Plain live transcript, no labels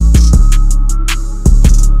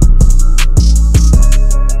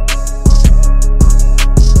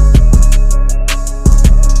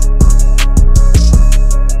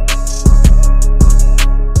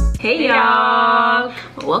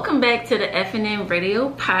back to the F&N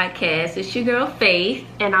Radio Podcast. It's your girl Faith.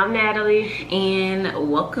 And I'm Natalie. And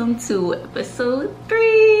welcome to episode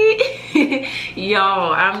 3.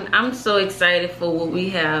 Y'all, I'm so excited for what we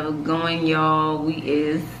have going, y'all. We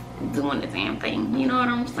is doing the damn thing. You know what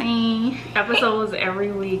I'm saying? Episodes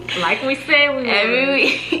every week. Like we said, we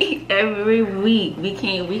every week. We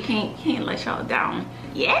can't let y'all down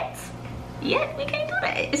yet. We can't do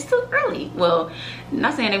that. It's too early. Well,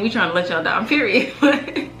 not saying that we trying to let y'all down, period,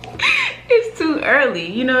 but it's too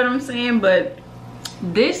early. You know what I'm saying? But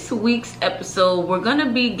this week's episode, we're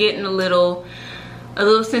gonna be getting a little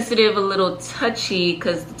sensitive, a little touchy,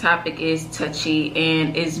 because the topic is touchy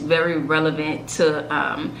and is very relevant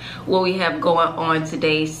to what we have going on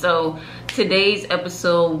today. So today's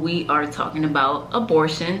episode, we are talking about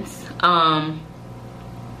abortions.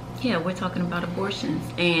 Yeah, we're talking about abortions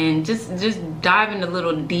and just diving a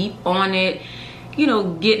little deep on it, you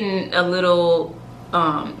know, getting a little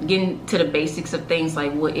getting to the basics of things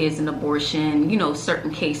like what is an abortion, you know,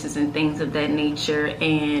 certain cases and things of that nature,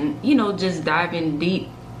 and, you know, just diving deep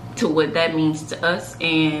to what that means to us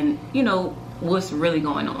and, you know, what's really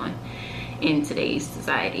going on in today's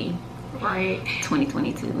society. Right.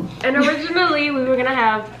 2022. And originally we were gonna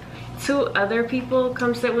have 2 other people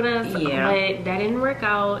come sit with us, yeah, but that didn't work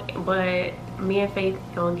out. But me and Faith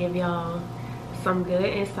gonna give y'all some good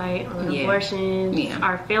insight on abortions,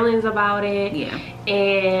 our feelings about it,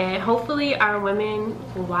 and hopefully our women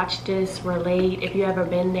who watch this relate. If you ever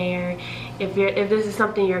been there, if this is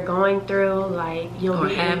something you're going through, like you'll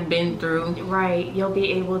been through, right, you'll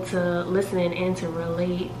be able to listen and to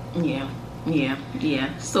relate. Yeah.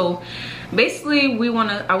 So basically, we want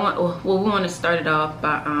to start it off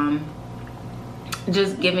by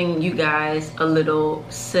just giving you guys a little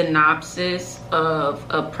synopsis of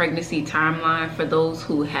a pregnancy timeline for those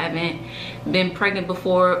who haven't been pregnant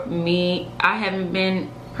before. I haven't been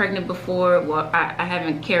pregnant before. Well, I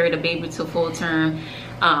haven't carried a baby to full term.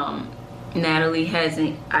 Natalie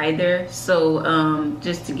hasn't either. So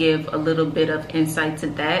just to give a little bit of insight to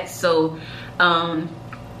that. So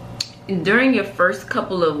during your first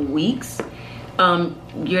couple of weeks,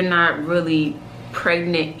 you're not really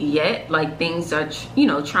pregnant yet. Like, things are, you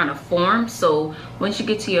know, trying to form. So once you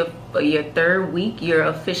get to your 3rd week, you're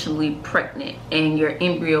officially pregnant and your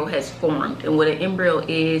embryo has formed. And what an embryo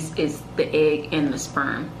is the egg and the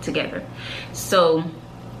sperm together. So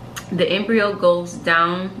the embryo goes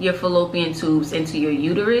down your fallopian tubes into your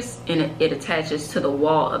uterus, and it attaches to the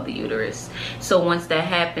wall of the uterus. So once that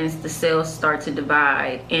happens, the cells start to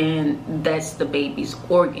divide, and that's the baby's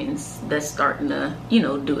organs that's starting to, you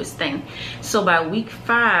know, do its thing. So by week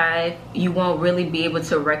 5, you won't really be able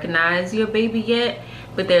to recognize your baby yet,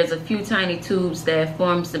 but there's a few tiny tubes that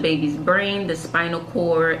forms the baby's brain, the spinal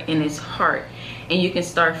cord, and its heart. And you can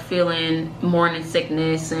start feeling morning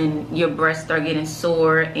sickness, and your breasts start getting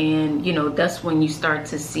sore, and, you know, that's when you start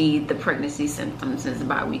to see the pregnancy symptoms, is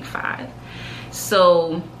by week 5.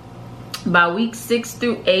 So by week 6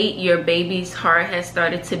 through 8, your baby's heart has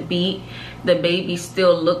started to beat. The baby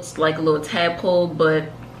still looks like a little tadpole,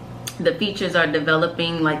 but the features are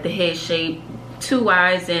developing, like the head shape, 2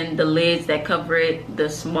 eyes and the lids that cover it, the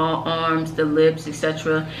small arms, the lips,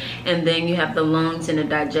 etc. And then you have the lungs and the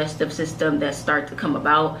digestive system that start to come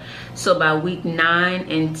about. So by week 9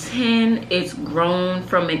 and 10, it's grown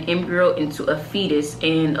from an embryo into a fetus.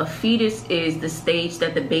 And a fetus is the stage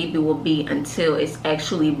that the baby will be until it's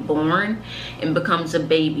actually born and becomes a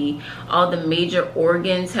baby. All the major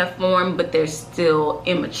organs have formed, but they're still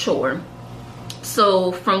immature.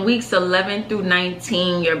 So from weeks 11 through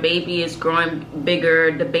 19, your baby is growing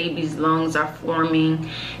bigger. The baby's lungs are forming.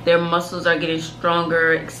 Their muscles are getting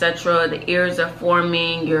stronger, etc. The ears are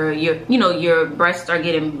forming. Your breasts are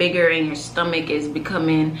getting bigger, and your stomach is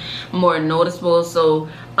becoming more noticeable. So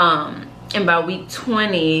and by week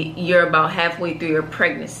 20, you're about halfway through your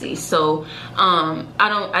pregnancy. So I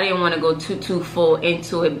didn't want to go too full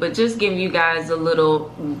into it, but just give you guys a little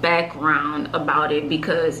background about it,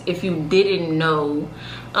 because if you didn't know,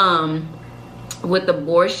 with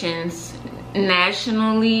abortions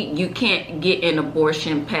nationally, you can't get an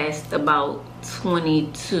abortion past about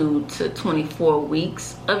 22 to 24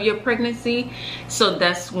 weeks of your pregnancy. So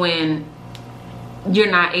that's when you're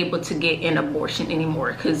not able to get an abortion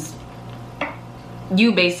anymore, because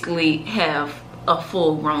you basically have a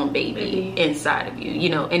full-grown baby inside of you, you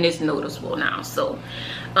know, and it's noticeable now. So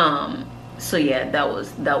yeah, that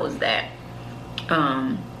was that.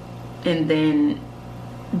 And then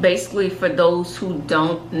basically, for those who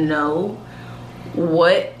don't know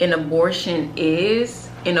what an abortion is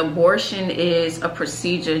a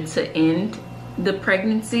procedure to end the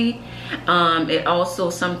pregnancy. It also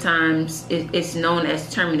sometimes it's known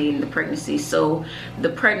as terminating the pregnancy. So the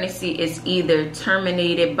pregnancy is either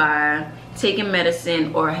terminated by taking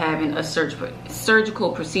medicine or having a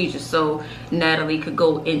surgical procedure. So Natalie could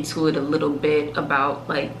go into it a little bit about,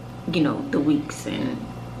 like, you know, the weeks and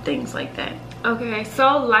things like that. Okay,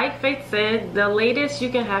 so like Faith said, the latest you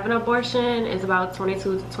can have an abortion is about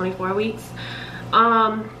 22 to 24 weeks.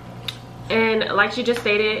 And like she just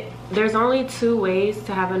stated, there's only 2 ways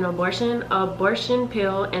to have an abortion: abortion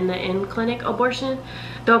pill and the in-clinic abortion.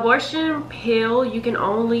 The abortion pill, you can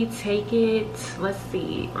only take it, let's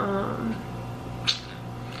see,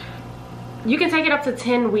 you can take it up to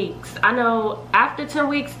 10 weeks. I know after 10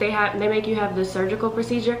 weeks they make you have the surgical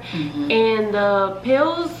procedure. And the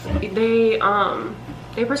pills, they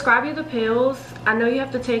prescribe you the pills. I know you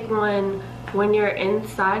have to take one when you're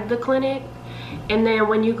inside the clinic, and then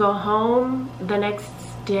when you go home the next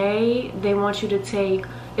day they want you to take,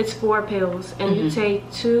 it's 4 pills, and you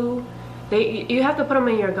take 2. You have to put them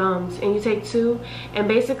in your gums, and you take 2, and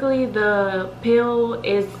basically the pill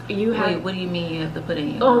is, you have... Wait, what do you mean you have to put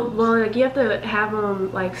in your gums? Oh, well, like, you have to have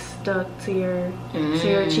them, like, stuck to your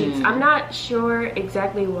cheeks. I'm not sure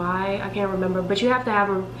exactly why, I can't remember, but you have to have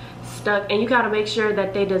them stuck, and you gotta make sure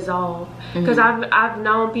that they dissolve. Because I've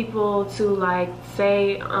known people to, like,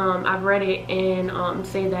 say, I've read it and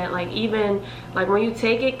say that, like, even, like, when you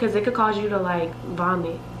take it, because it could cause you to, like,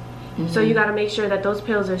 vomit. So you got to make sure that those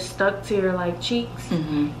pills are stuck to your, like, cheeks,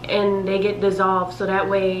 and they get dissolved, so that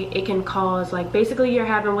way it can cause, like, basically you're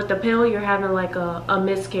having, with the pill, you're having, like, a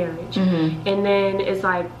miscarriage. And then it's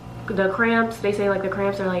like the cramps, they say, like, the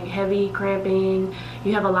cramps are, like, heavy cramping,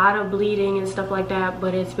 you have a lot of bleeding and stuff like that,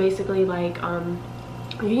 but it's basically like,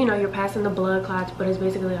 you know, you're passing the blood clots, but it's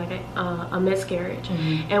basically like a miscarriage.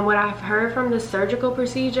 And what I've heard from the surgical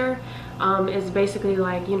procedure is basically,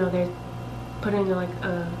 like, you know, they're putting, like,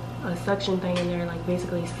 a suction thing in there, like,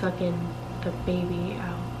 basically sucking the baby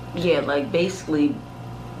out. Yeah, like, basically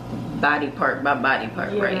body part by body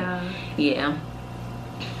part, right? Yeah.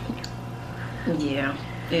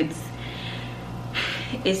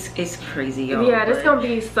 It's crazy, y'all. Yeah, this is gonna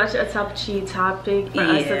be such a touchy topic for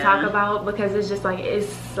us to talk about, because it's just, like,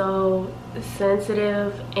 it's so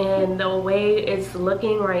sensitive, and the way it's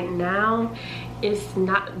looking right now, it's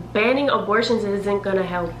not, banning abortions isn't gonna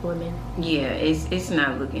help women. Yeah, it's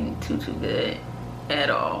not looking too good at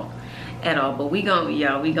all. But we gonna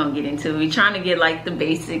get into it. We're trying to get, like, the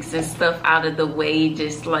basics and stuff out of the way,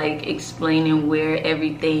 just, like, explaining where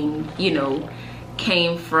everything, you know,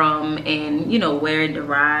 came from, and, you know, where it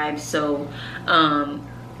derived. So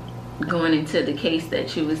going into the case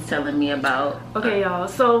that you was telling me about. Okay, y'all,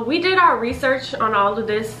 so we did our research on all of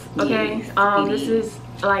this. Okay, this is,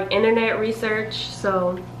 like, internet research.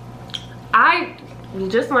 So I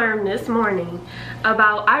just learned this morning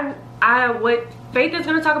about what Faith is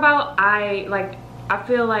going to talk about. I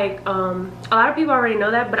feel like a lot of people already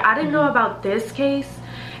know that, but I didn't know about this case.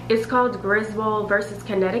 It's called Griswold versus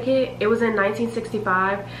Connecticut. It was in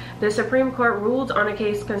 1965. The Supreme Court ruled on a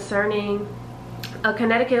case concerning a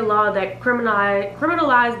Connecticut law that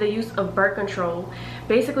criminalized the use of birth control,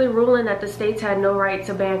 basically ruling that the states had no right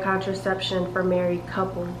to ban contraception for married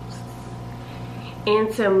couples.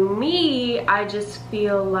 And to me, I just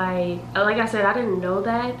feel like I said, I didn't know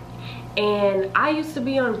that. And I used to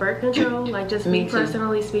be on birth control, like, just me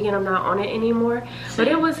personally speaking, I'm not on it anymore. But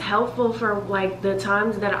it was helpful for, like, the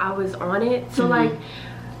times that I was on it. So like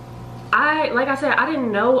I said, I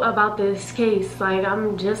didn't know about this case. Like,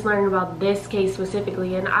 I'm just learning about this case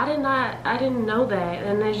specifically, and I didn't know that.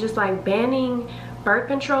 And it's just, like, banning birth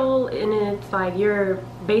control, and it's like, you're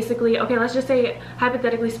basically, okay, let's just say,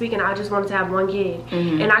 hypothetically speaking, I just wanted to have 1 kid,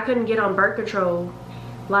 and I couldn't get on birth control.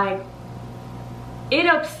 Like, it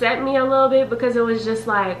upset me a little bit, because it was just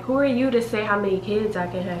like, who are you to say how many kids I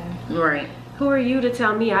can have? Right. Who are you to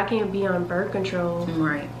tell me I can't be on birth control?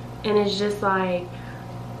 Right. And it's just like,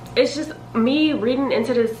 it's just me reading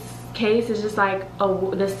into this case is just like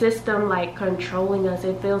the system, like, controlling us.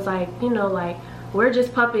 It feels like, you know, like, we're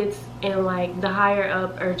just puppets, and, like, the higher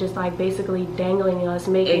up are just, like, basically dangling us,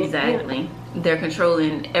 making exactly, you know, they're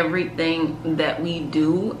controlling everything that we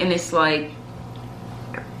do. And it's like,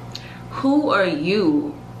 who are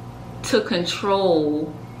you to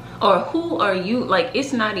control, or who are you, like,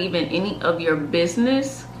 it's not even any of your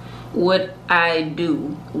business what I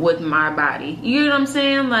do with my body. You know what I'm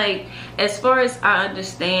saying? Like, as far as I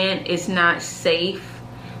understand, it's not safe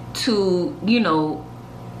to, you know,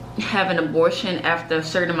 have an abortion after a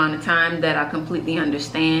certain amount of time. That I completely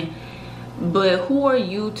understand. But who are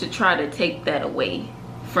you to try to take that away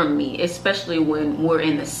from me, especially when we're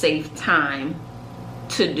in a safe time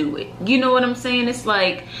to do it. You know what I'm saying? It's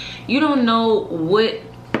like you don't know what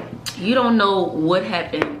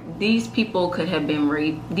happened. These people could have been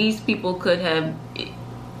raped. These people could have,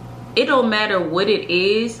 it don't matter what it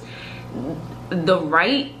is. The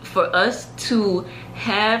right for us to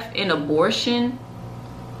have an abortion,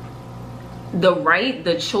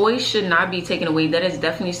 the choice should not be taken away. That is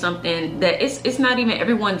definitely something that it's not even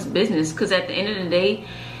everyone's business, because at the end of the day,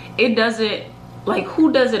 it doesn't, like,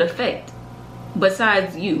 who does it affect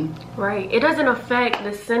besides you? Right. It doesn't affect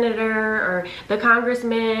the senator or the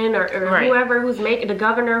congressman or right. Whoever who's making, the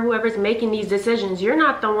governor, whoever's making these decisions. You're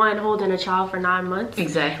not the one holding a child for 9 months.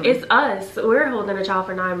 Exactly. It's us. We're holding a child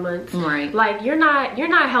for 9 months. Right. Like, you're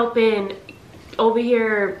not helping over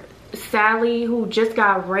here Sally, who just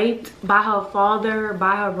got raped by her father,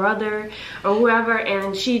 by her brother, or whoever,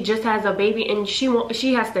 and she just has a baby, and she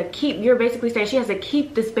has to keep, you're basically saying she has to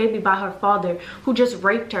keep this baby by her father who just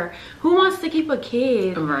raped her. Who wants to keep a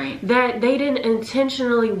kid right. that they didn't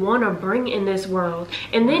intentionally want to bring in this world?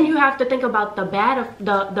 And then you have to think about the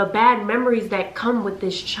bad memories that come with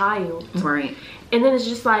this child. Right. And then it's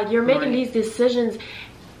just like you're making right. these decisions.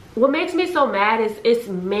 What makes me so mad is it's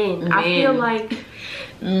men. I feel like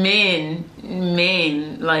men,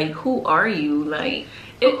 like, who are you? Like,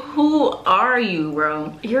 who are you,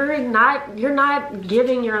 bro? You're not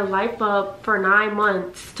giving your life up for 9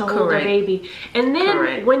 months to hold a baby, and then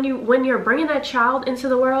Correct. when you're bringing that child into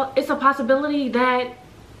the world, it's a possibility that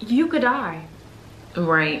you could die.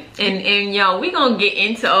 Right. And y'all, we gonna get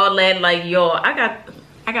into all that. Like, y'all, I got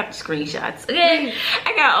the screenshots. Okay,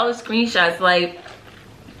 I got all the screenshots. Like,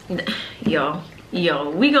 yo,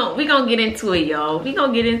 we gonna get into it, y'all. We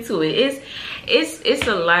gonna get into it. It's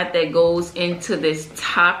a lot that goes into this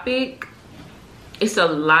topic. It's a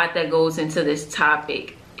lot that goes into this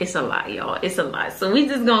topic. It's a lot, y'all. It's a lot. So we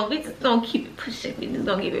just gonna keep it pushing. We just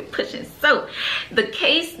gonna keep it pushing. So the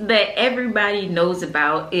case that everybody knows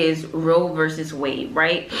about is Roe versus Wade,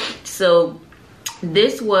 right? So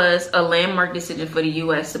this was a landmark decision for the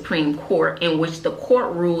U.S. Supreme Court, in which the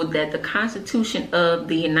court ruled that the Constitution of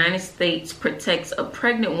the United States protects a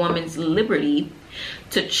pregnant woman's liberty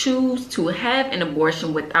to choose to have an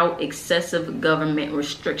abortion without excessive government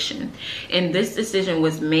restriction. And this decision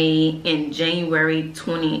was made in January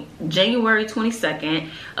 22nd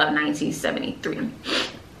of 1973.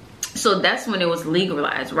 So that's when it was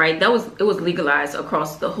legalized, right? It was legalized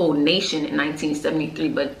across the whole nation in 1973.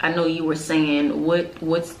 But I know you were saying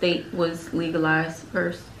what state was legalized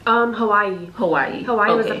first? Hawaii. Hawaii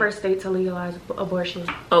Okay. Was the first state to legalize abortion.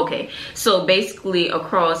 Okay, so basically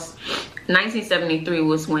across 1973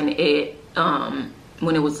 was when it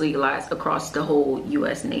was legalized across the whole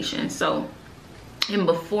U.S. nation. So, and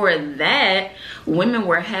before that, women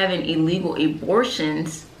were having illegal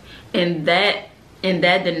abortions, and that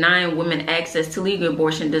denying women access to legal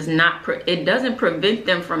abortion doesn't prevent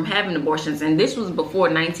them from having abortions. And this was before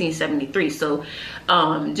 1973. So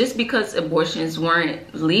just because abortions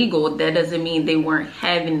weren't legal, that doesn't mean they weren't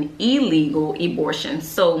having illegal abortions.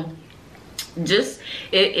 So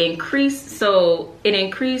it increased,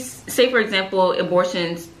 say for example,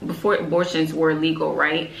 before abortions were legal,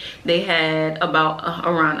 right? They had about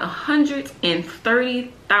around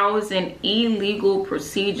 130,000 illegal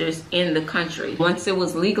procedures in the country. Once it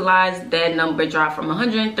was legalized, that number dropped from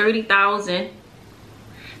 130,000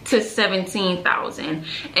 to 17,000.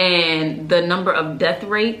 And the number of death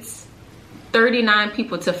rates, 39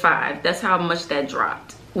 people to 5. That's how much that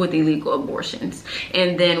dropped with illegal abortions.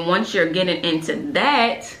 And then once you're getting into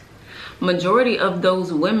that, majority of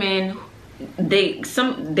those women, they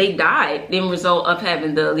died in result of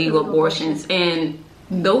having the illegal abortions. And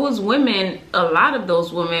those women, a lot of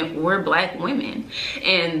those women were Black women,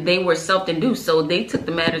 and they were self-induced. So they took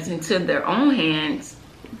the matters into their own hands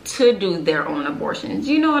to do their own abortions.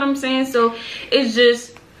 You know what I'm saying? So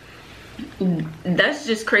that's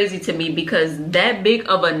just crazy to me, because that big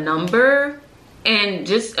of a number. And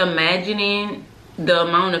just imagining the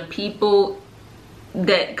amount of people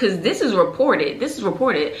because this is reported.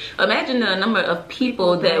 Imagine the number of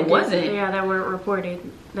people that weren't reported,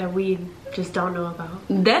 that we just don't know about.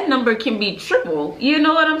 That number can be triple. You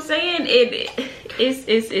know what I'm saying?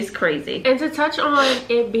 It's crazy. And to touch on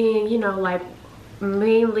it being, like,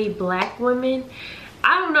 mainly Black women,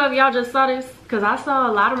 I don't know if y'all just saw this, because I saw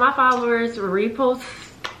a lot of my followers repost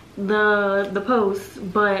the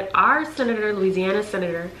post, but our Louisiana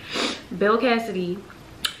Senator Bill Cassidy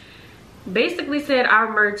basically said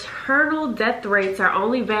our maternal death rates are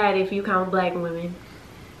only bad if you count Black women.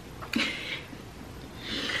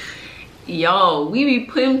 Y'all, we be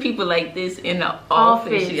putting people like this in the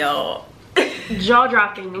office, y'all.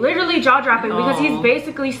 jaw-dropping, literally jaw-dropping, because he's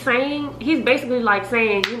basically like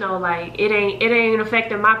saying, you know, like it ain't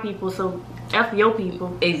affecting my people, so F your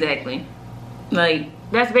people. Exactly. Like,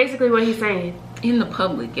 that's basically what he's saying. In the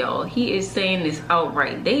public, y'all, he is saying this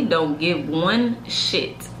outright. They don't give one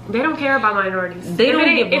shit. They don't care about minorities. They don't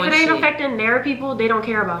give one shit. If it ain't affecting their people, they don't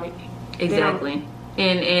care about it. Exactly.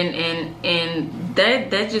 And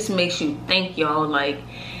that just makes you think, y'all, like,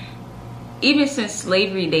 even since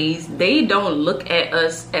slavery days, they don't look at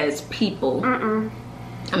us as people. I'm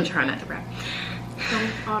trying not to rap.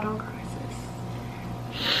 Don't cry,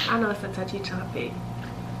 sis. I know it's a touchy topic.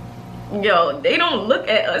 Yo, they don't look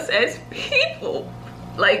at us as people.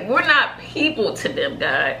 Like, we're not people to them,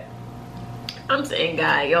 God. I'm saying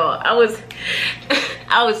God, y'all. I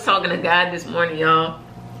was talking to God this morning, y'all.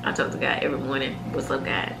 I talk to God every morning. What's up,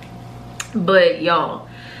 God? But y'all,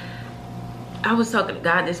 I was talking to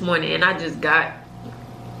God this morning, and I just got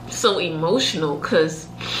so emotional because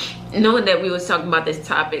knowing that we was talking about this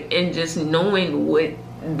topic and just knowing what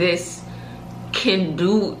this can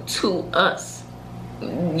do to us.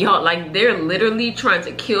 Y'all, like, they're literally trying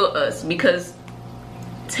to kill us because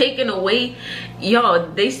taking away, y'all,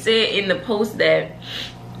 they said in the post that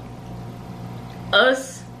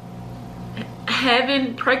us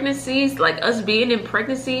having pregnancies, like us being in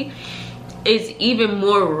pregnancy, is even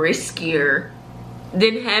more riskier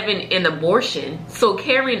than having an abortion. So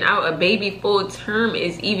carrying out a baby full term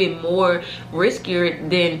is even more riskier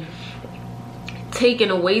than taking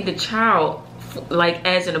away the child, like,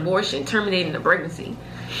 as an abortion, terminating the pregnancy.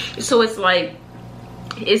 So it's like,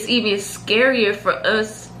 it's even scarier for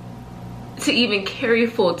us to even carry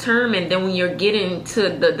full term. And then when you're getting to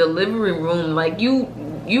the delivery room, like, you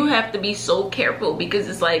have to be so careful because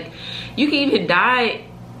it's like you can even die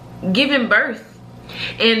giving birth,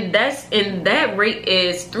 and that rate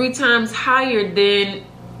is 3 times higher than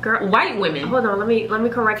white women. Hold on, let me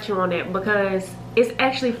correct you on that, because it's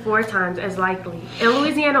actually 4 times as likely. In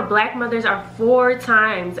Louisiana, black mothers are 4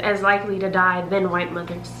 times as likely to die than white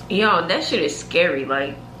mothers. Yo, that shit is scary.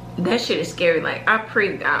 Like, that shit is scary. Like, I pray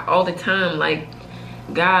to God all the time, like,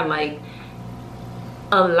 God, like,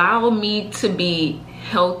 allow me to be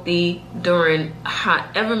healthy during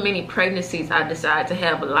however many pregnancies I decide to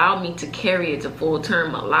have. Allow me to carry it to full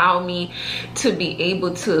term. Allow me to be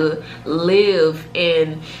able to live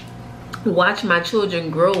and watch my children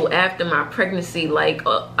grow after my pregnancy. Like,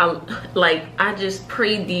 I just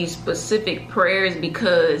pray these specific prayers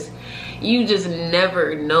because you just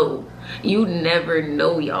never know. You never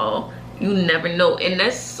know, y'all. You never know. And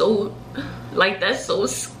that's so, like, that's so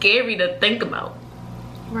scary to think about.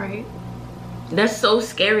 Right. That's so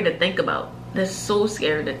scary to think about. That's so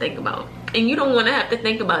scary to think about. And you don't want to have to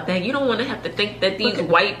think about that. You don't want to have to think that these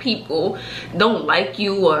white people don't like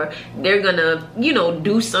you, or they're gonna, you know,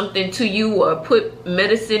 do something to you, or put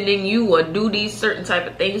medicine in you, or do these certain type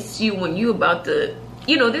of things to you when you about to,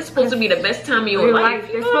 you know, this is supposed to be the best time of your life.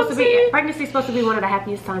 It's supposed to be, pregnancy is supposed to be one of the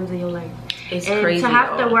happiest times of your life. It's crazy. To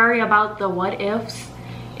have to worry about the what ifs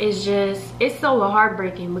is just, it's so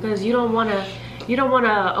heartbreaking, because you don't want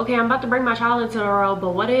to, okay, I'm about to bring my child into the world,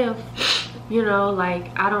 but what if, you know, like,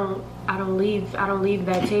 I don't leave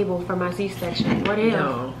that table for my C-section. What if?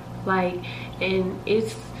 No. Like, and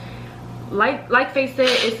it's like Faith said,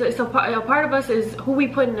 it's a part of us is who we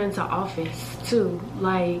putting into office too.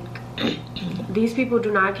 Like, these people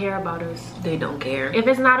do not care about us. They don't care. If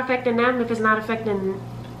it's not affecting them, if it's not affecting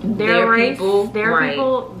their race, people,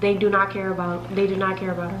 people, they do not care about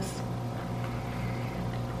us.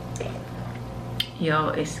 Yo,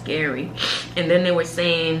 it's scary. And then they were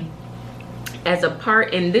saying, as a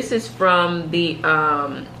part, and this is from the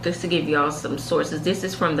just to give y'all some sources, this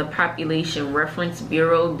is from the Population Reference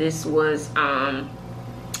Bureau. This was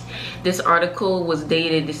this article was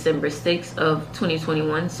dated December 6th of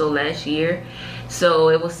 2021, so last year. So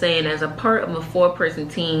it was saying, as a part of a 4-person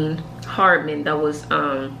team, Hardman, that was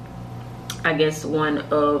I guess one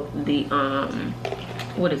of the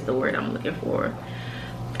what is the word I'm looking for?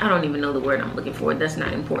 I don't even know the word I'm looking for. That's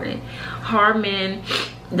not important. Hardman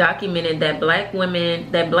documented that black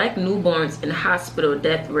newborns in hospital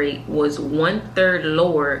death rate was 1/3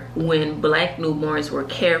 lower when black newborns were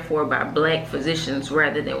cared for by black physicians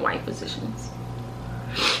rather than white physicians.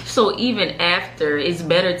 So even after, it's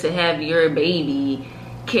better to have your baby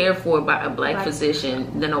cared for by a black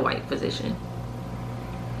physician than a white physician.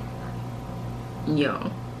 Yo.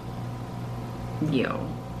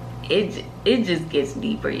 It just gets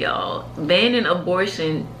deeper, y'all. Banning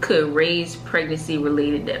abortion could raise pregnancy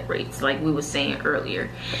related death rates, like we were saying earlier.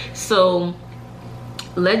 So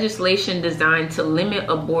legislation designed to limit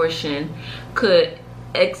abortion could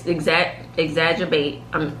exacerbate,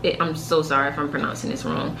 I'm so sorry if I'm pronouncing this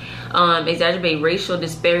wrong, exacerbate racial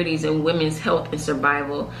disparities in women's health and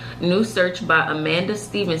survival. New search by Amanda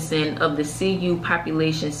Stevenson of the CU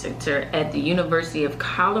Population Center at the University of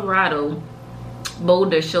Colorado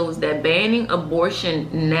Boulder shows that banning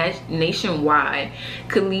abortion nationwide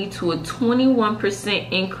could lead to a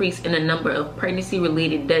 21% increase in the number of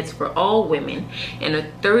pregnancy-related deaths for all women and a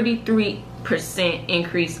 33%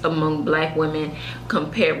 increase among Black women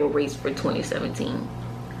compared with rates for 2017.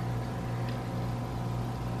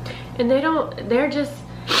 And they're just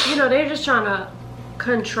trying to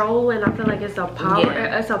control, and I feel like it's a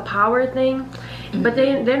power thing. But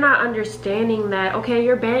they're not understanding that, okay,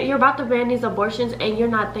 you're about to ban these abortions, and you're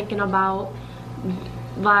not thinking about,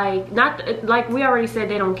 not like we already said,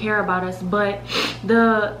 they don't care about us, but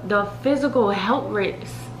the physical health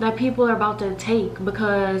risks that people are about to take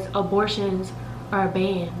because abortions are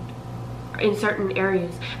banned in certain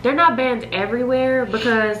areas. They're not banned everywhere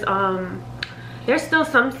because there's still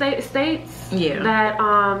some states that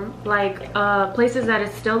places that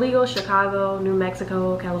it's still legal: Chicago, New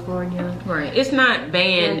Mexico, California. Right. It's not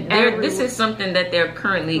banned. This is something that they're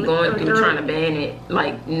currently going through, trying to ban it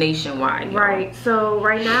like nationwide. Right. So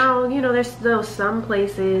right now, there's still some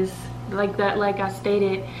places like that, like I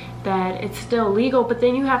stated, that it's still legal. But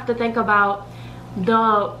then you have to think about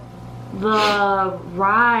the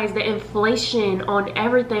rise, the inflation on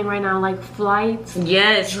everything right now, like flights.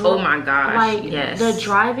 Yes. Oh my gosh. Like yes. The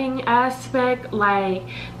driving aspect, like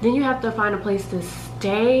then you have to find a place to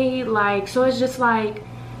stay. Like, so it's just like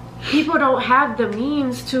people don't have the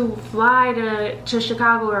means to fly to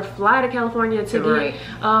Chicago or fly to California to get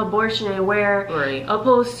an abortion, where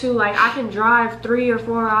opposed to like I can drive 3 or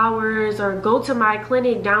 4 hours or go to my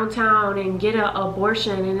clinic downtown and get an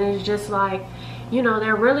abortion. And it's just like,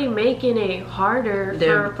 they're really making it harder for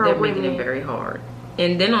women. They're making it very hard.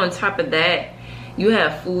 And then on top of that, you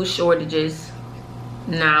have food shortages.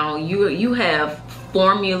 Now you have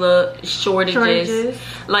formula shortages.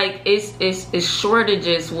 Like it's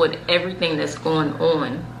shortages with everything that's going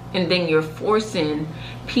on. And then you're forcing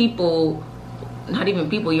people, not even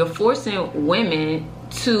people, you're forcing women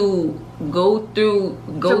to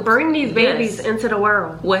to bring these babies into the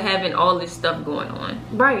world with having all this stuff going on.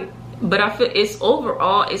 Right. But I feel it's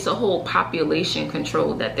a whole population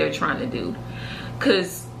control that they're trying to do,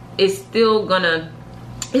 because it's still gonna,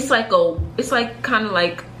 it's kind of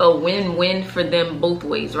like a win-win for them both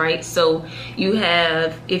ways, right? So you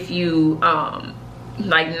have, if you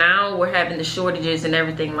like now we're having the shortages and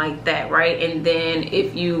everything like that, right? And then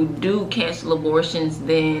if you do cancel abortions,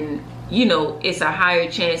 then it's a higher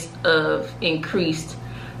chance of increased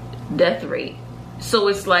death rate. So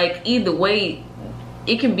it's like either way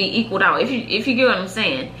it can be equaled out, if you get what I'm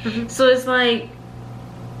saying. Mm-hmm. So it's like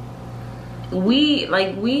we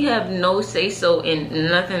have no say so in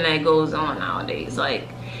nothing that goes on nowadays. Like,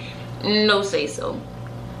 no say so.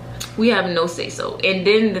 We have no say so. And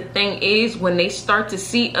then the thing is, when they start to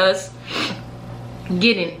see us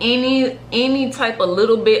getting any type of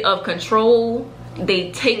little bit of control, they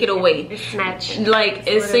take it away. It's snatch. Like,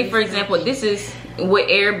 say for example, this is with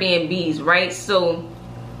Airbnbs, right? So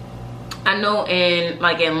I know in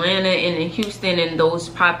like Atlanta and in Houston and those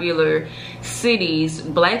popular cities,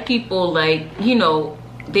 Black people, like,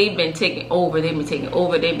 they've been taking over.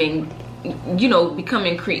 They've been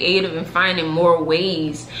becoming creative and finding more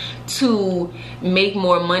ways to make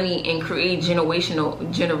more money and create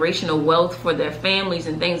generational wealth for their families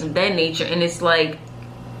and things of that nature. And it's like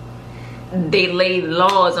they lay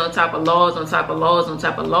laws on top of laws on top of laws on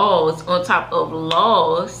top of laws on top of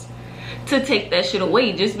laws to take that shit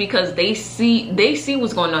away, just because they see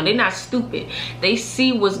what's going on. They're not stupid. They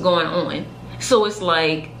see what's going on. So it's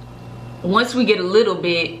like, once we get a little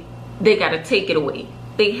bit, they gotta take it away.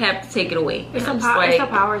 They have to take it away. It's a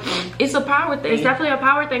power thing. It's a power thing. It's definitely a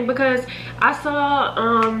power thing, because I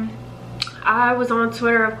saw I was on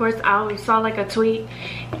Twitter, of course. I saw like a tweet,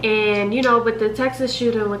 and with the Texas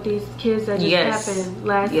shooting with these kids that just happened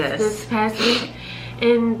this past week.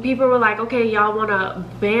 And people were like, okay, y'all want to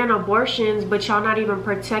ban abortions, but y'all not even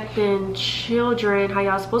protecting children how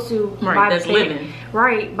y'all supposed to. Right, that's living.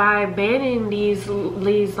 Right, by banning these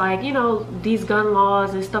like, these gun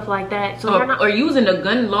laws and stuff like that. So or using the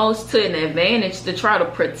gun laws to an advantage to try to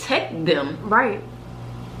protect them. Right.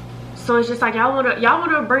 So it's just like y'all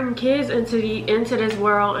wanna bring kids into this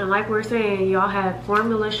world, and like we're saying, y'all have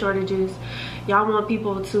formula shortages. Y'all want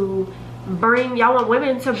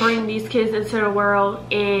women to bring these kids into the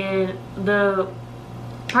world, and the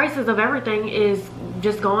prices of everything is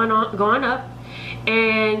just going up,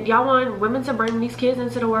 and y'all want women to bring these kids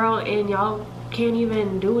into the world, and y'all can't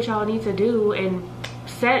even do what y'all need to do and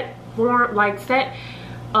set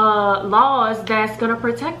laws that's gonna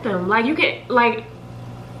protect them. Like, you can, like,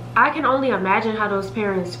 I can only imagine how those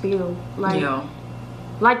parents feel. Like,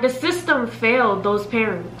 like the system failed those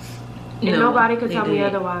parents, and nobody could tell me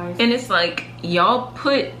otherwise. And it's like, y'all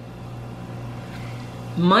put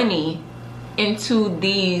money into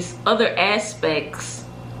these other aspects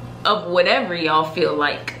of whatever y'all feel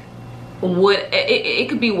like. It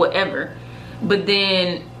could be whatever, but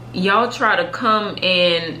then y'all try to come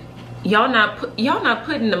and y'all not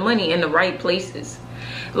putting the money in the right places.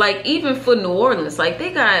 Like, even for New Orleans, like,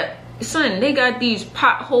 they got these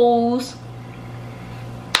potholes.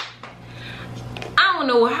 I don't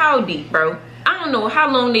know how deep, bro. I don't know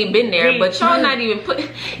how long they've been there, but y'all not even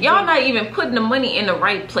putting the money in the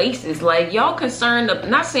right places. Like, y'all concerned of,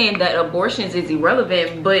 not saying that abortions is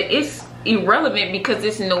irrelevant, but it's irrelevant because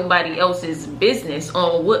it's nobody else's business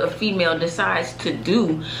on what a female decides to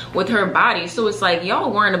do with her body. So it's like,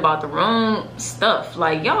 y'all worrying about the wrong stuff.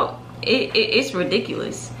 Like, y'all, it's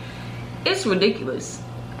ridiculous. It's ridiculous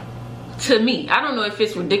to me. I don't know if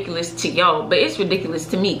it's ridiculous to y'all, but it's ridiculous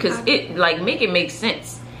to me, because it, like, make it make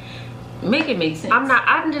sense. Make it make sense.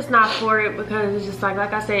 I'm just not for it, because it's just like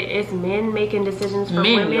I said, it's men making decisions for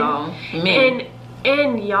women. Y'all. Men.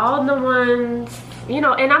 And y'all the ones, you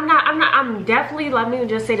know, and I'm definitely, let me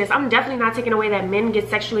just say this, I'm definitely not taking away that men get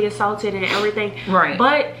sexually assaulted and everything. Right.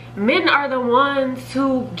 But men are the ones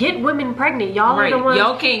who get women pregnant. Y'all are the ones.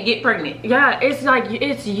 Y'all can't get pregnant. Yeah, it's like,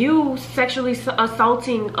 it's you sexually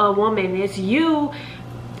assaulting a woman. It's you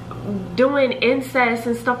doing incest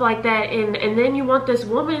and stuff like that, and then you want this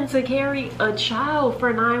woman to carry a child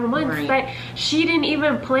for 9 months that she didn't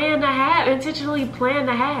even intentionally plan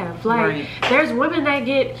to have. Like, there's women that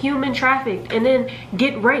get human trafficked and then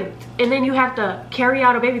get raped, and then you have to carry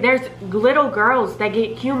out a baby. There's little girls that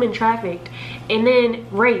get human trafficked and then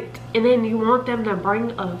raped, and then you want them to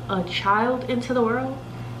bring a child into the world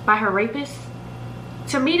by her rapist.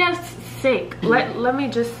 To me, that's sick. Let me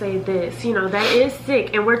just say this, you know, that is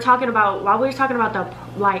sick. And we're talking about, while we're talking about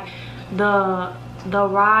the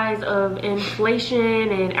rise of inflation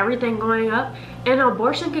and everything going up, an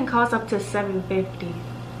abortion can cost up to $750.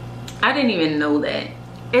 I didn't even know that.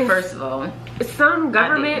 First of all, some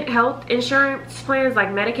government health insurance plans like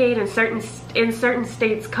Medicaid in certain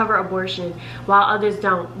states cover abortion while others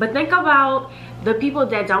don't. But think about the people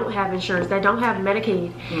that don't have insurance, that don't have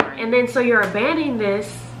Medicaid, and then so you're abandoning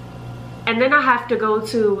this. And then I have to go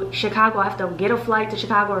to Chicago. I have to get a flight to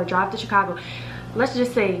Chicago or drive to Chicago. Let's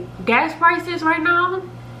just say gas prices right now,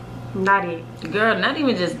 not it. Girl, not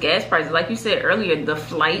even just gas prices. Like you said earlier, the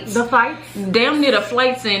flights. Damn near the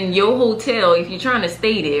flights in your hotel if you're trying to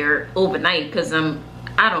stay there overnight. Because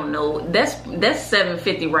I don't know. That's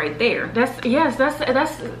 $750 right there. That's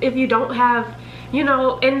if you don't have, you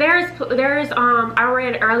know. And there's I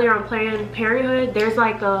read earlier on Planned Parenthood, there's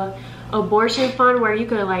like a abortion fund where you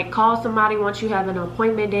can like call somebody once you have an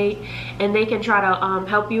appointment date, and they can try to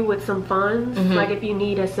help you with some funds, like if you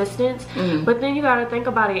need assistance. But then you got to think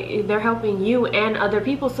about it, they're helping you and other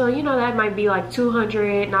people, so you know that might be like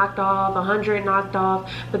 200 knocked off, 100 knocked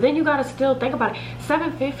off, but then you got to still think about it.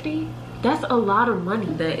 $750, that's a lot of money.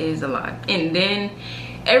 That is a lot. And then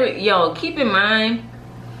y'all keep in mind,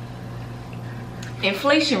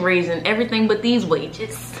 inflation raising everything but these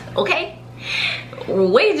wages, okay?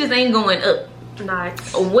 Wages ain't going up.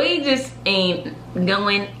 Nice. Wages ain't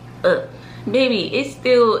going up, baby. It's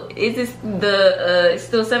still it's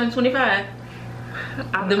still $7.25.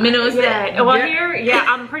 The minimum. Yeah. Well, here,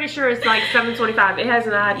 I'm pretty sure it's like $7.25. It has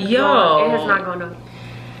not. It has not gone up.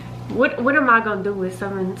 What am I gonna do with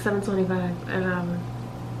 $7.25 an hour?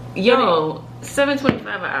 Yo, $7.25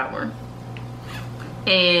 an hour.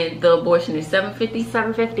 And the abortion is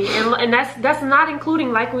 $750. And that's not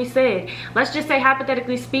including, like we said, let's just say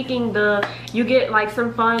hypothetically speaking, you get like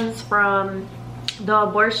some funds from the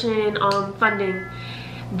abortion funding.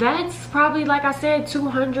 That's probably, like I said,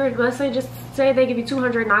 200. Let's say, just say they give you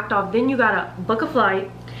 200 knocked off. Then you gotta book a flight,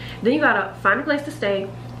 then you gotta find a place to stay,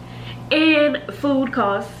 and food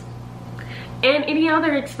costs, and any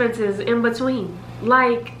other expenses in between.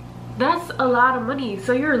 Like, that's a lot of money.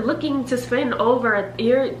 So you're looking to spend over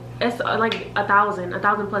it's like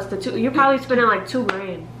 $1,000 plus the two. You're probably spending like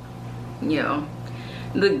 $2,000. Yeah,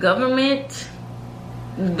 the government,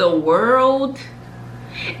 the world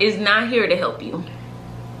is not here to help you.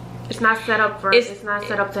 It's not set up for it's not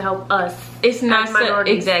set up to help us. It's not set,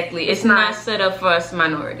 exactly. It's not set up for us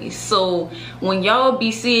minorities. So when y'all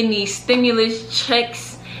be seeing these stimulus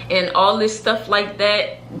checks and all this stuff like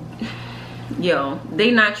that, yo,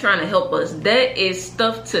 they not trying to help us. That is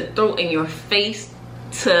stuff to throw in your face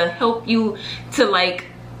to help you to, like,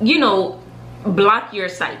 you know, block your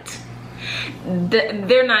site.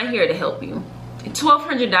 They're not here to help you.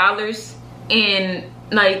 $1,200 in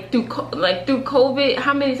through COVID.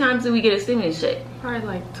 How many times did we get a stimulus check? Probably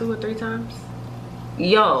like 2 or 3 times.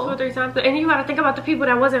 Yo. 2 or 3 times. And you gotta think about the people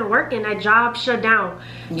that wasn't working, that job shut down.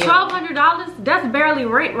 $1,200, that's barely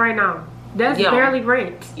rent right now. That's barely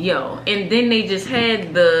rent. Yo. And then they just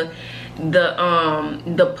had the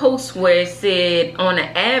post where it said on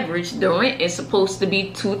an average the rent is supposed to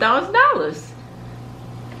be $2,000.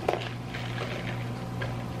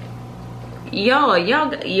 Y'all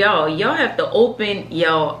have to open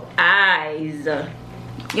your eyes.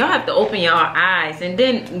 Y'all have to open your eyes. And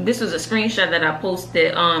then this was a screenshot that I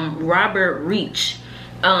posted. Robert Reach,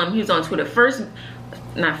 he was on Twitter.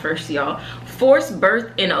 Forced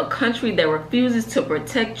birth in a country that refuses to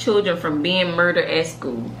protect children from being murdered at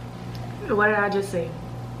school. What did I just say?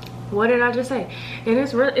 What did I just say? And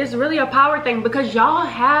it's really a power thing, because y'all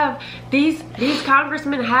have these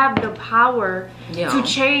congressmen have the power to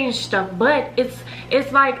change stuff, but it's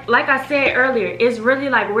like I said earlier, it's really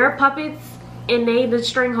like we're puppets and they the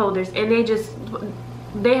string holders, and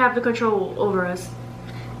they have the control over us.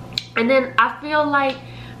 And then I feel like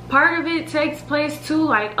part of it takes place too,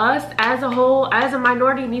 like us as a whole, as a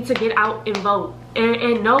minority, need to get out and vote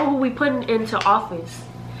and know who we putting into office.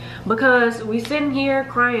 Because we sitting here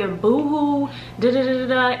crying boo-hoo,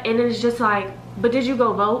 and it's just like, but did you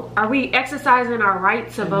go vote? Are we exercising our right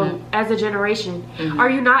to vote as a generation? Are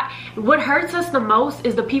you not? What hurts us the most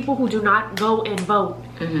is the people who do not go and vote.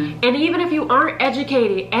 And even if you aren't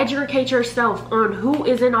educated, educate yourself on who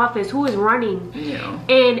is in office, who is running,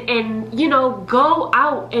 and you know, go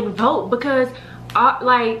out and vote, because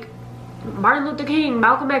like Martin Luther King,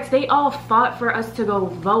 Malcolm X, they all fought for us to go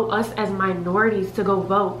vote, us as minorities to go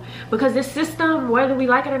vote, because this system, whether we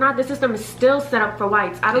like it or not, this system is still set up for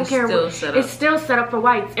whites. I don't care what, it's still set up for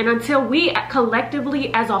whites. And until we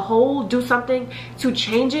collectively as a whole do something to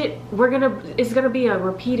change it, it's gonna be a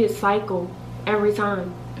repeated cycle every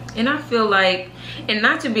time. And I feel like, and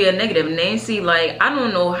not to be a negative Nancy, like, I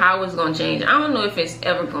don't know how it's gonna change. I don't know if it's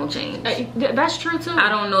ever gonna change. That's true too. I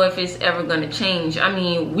don't know if it's ever gonna change. I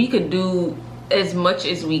mean, we could do as much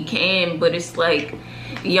as we can, but it's like,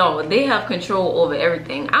 y'all, they have control over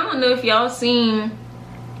everything. I don't know if y'all seen,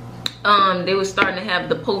 they were starting to have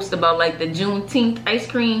the post about like the Juneteenth ice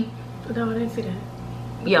cream. No, I didn't see that.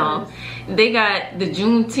 Y'all, they got the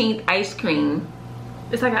Juneteenth ice cream.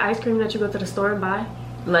 It's like an ice cream that you go to the store and buy.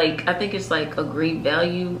 Like, I think it's like a great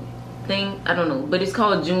value thing. I don't know, but it's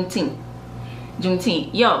called Juneteenth.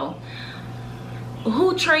 Yo,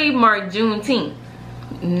 who trademarked Juneteenth?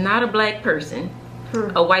 Not a black person,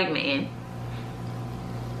 a white man.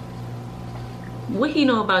 What he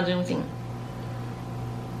know about Juneteenth?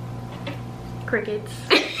 Crickets.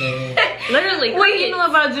 Literally, what do you know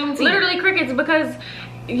about Juneteenth? Literally crickets, because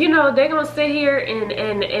you know they're gonna sit here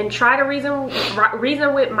and try to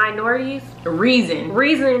reason with minorities. Reason.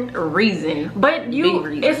 But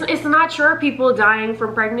it's not your people dying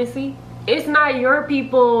from pregnancy. It's not your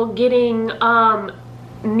people getting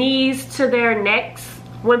knees to their necks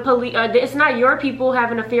when police. It's not your people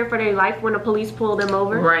having a fear for their life when the police pull them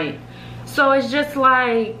over. Right. So it's just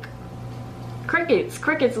like crickets,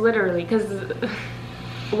 literally. Because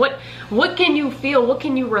what can you feel? What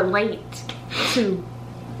can you relate to?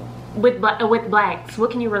 With blacks,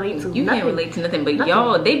 what can you relate to? You can't relate to nothing, but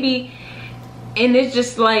y'all, they be, and it's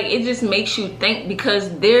just like, it just makes you think, because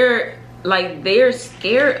they're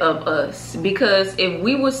scared of us, because if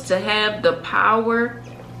we was to have the power,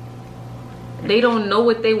 they don't know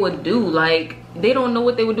what they would do. Like, they don't know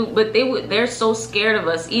what they would do, but they're so scared of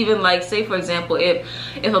us. Even like, say for example, if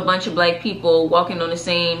a bunch of black people walking on the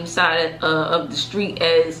same side of the street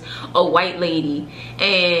as a white lady,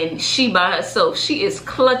 and she by herself, she is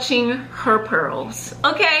clutching her pearls,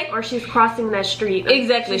 okay, or she's crossing that street.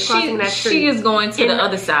 Exactly. She is going to the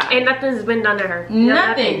other side, and nothing's been done to her.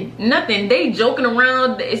 Nothing. They joking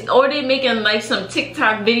around, or they making like some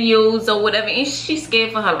TikTok videos or whatever, and she's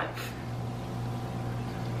scared for her life.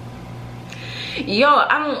 Yo,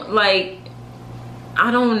 I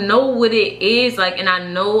don't know what it is, like, and I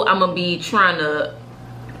know I'm gonna be trying to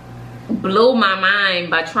blow my mind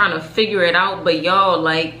by trying to figure it out, but y'all,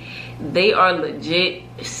 like, they are legit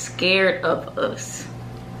scared of us.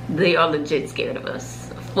 They are legit scared of us.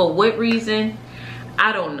 For what reason?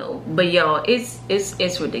 I don't know, but y'all, it's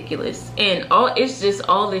ridiculous, and it's just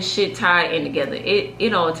all this shit tied in together.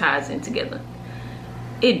 It all ties in together.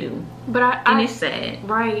 It do. But it's sad.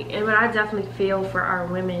 Right, but I definitely feel for our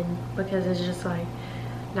women, because it's just like,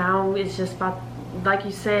 now it's just about, like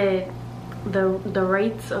you said, the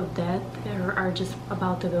rates of death are just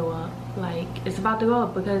about to go up. Like, it's about to go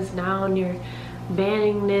up because now you're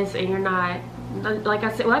banning this and you're not,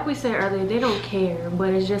 like we said earlier, they don't care.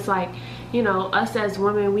 But it's just like, you know, us as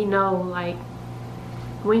women, we know, like,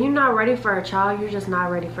 when you're not ready for a child, you're just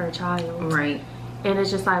not ready for a child. Right. And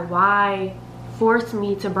it's just like, why force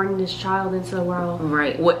me to bring this child into the world?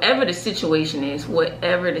 Right. Whatever the situation is,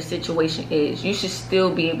 you should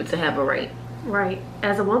still be able to have a right. Right.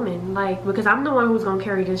 As a woman, like, because I'm the one who's gonna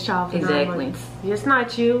carry this child for 9 months. It's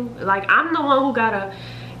not you. Like, I'm the one who gotta,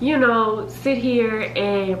 you know, sit here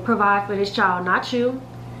and provide for this child, not you.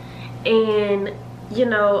 And, you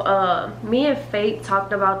know, me and Faith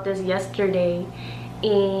talked about this yesterday,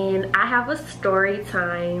 and I have a story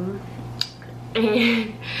time.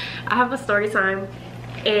 And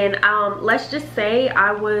let's just say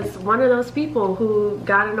I was one of those people who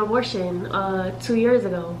got an abortion 2 years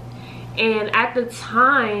ago. And at the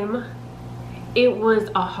time, it was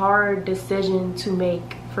a hard decision to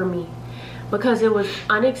make for me because it was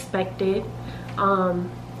unexpected.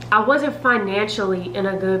 I wasn't financially in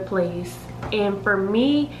a good place, and for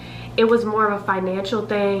me, it was more of a financial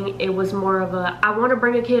thing. It was more of a, I want to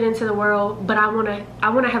bring a kid into the world, but I want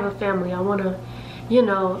to have a family. I want to, you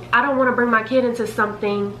know, I don't want to bring my kid into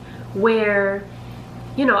something where,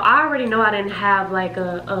 you know, I already know I didn't have like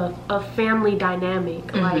a family dynamic.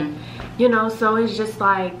 Mm-hmm. Like, you know, so it's just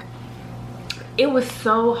like, it was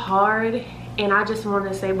so hard. And I just want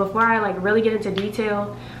to say, before I like really get into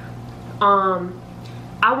detail,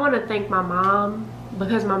 I want to thank my mom,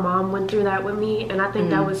 because my mom went through that with me, and I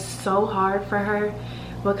think that was so hard for her,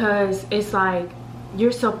 because it's like,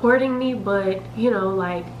 you're supporting me, but, you know,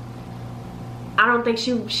 like, I don't think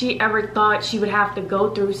she ever thought she would have to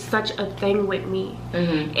go through such a thing with me.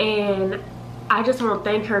 Mm-hmm. And I just want to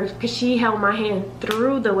thank her because she held my hand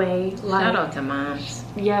through the way. Like, shout out to moms.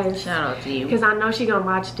 Yes. Shout out to you. Because I know she gonna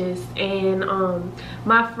watch this. And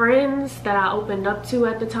my friends that I opened up to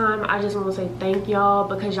at the time, I just want to say thank y'all,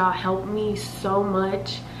 because y'all helped me so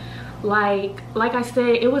much. Like I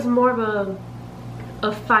said, it was more of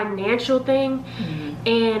a financial thing. Mm-hmm.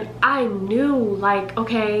 And I knew, like,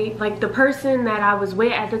 okay, like, the person that I was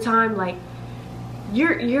with at the time, like,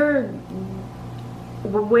 you're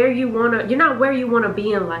where you wanna, you're not where you want to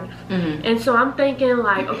be in life. Mm-hmm. And so I'm thinking,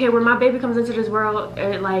 like, okay, when my baby comes into this world,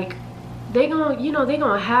 like, they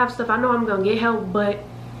gonna have stuff. I know I'm gonna get help, but,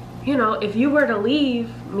 you know, if you were to leave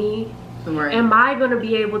me, right, am I gonna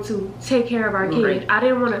be able to take care of our kid? Right. I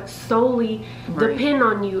didn't want to solely depend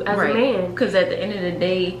on you as a man, because at the end of the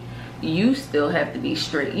day, you still have to be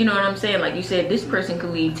straight. You know what I'm saying? Like you said, this person could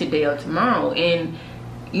leave today or tomorrow, and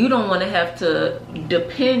you don't want to have to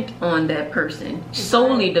depend on that person,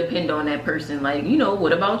 solely depend on that person. Like, you know,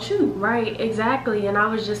 what about you? Right, exactly. And I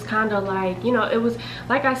was just kind of like, you know, it was,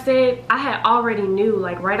 like I said, I had already knew,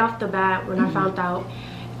 like, right off the bat when I found out,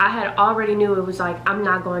 I had already knew it was like, I'm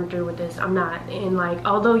not going through with this. I'm not. And, like,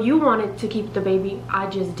 although you wanted to keep the baby, I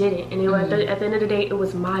just didn't. And it was, at the end of the day, it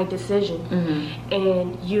was my decision.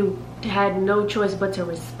 And you had no choice but to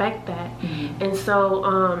respect that. And so,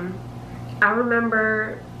 I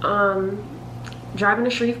remember driving to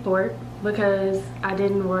Shreveport because I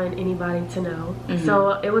didn't want anybody to know.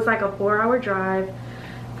 So it was like a 4-hour drive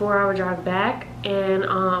back, and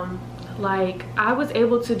like, I was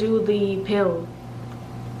able to do the pill,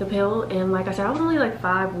 and like I said, I was only like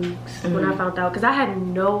 5 weeks when I found out, because I had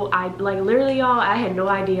no idea, like, literally, y'all, I had no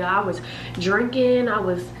idea. I was drinking, I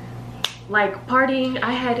was like partying,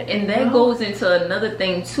 and that goes into another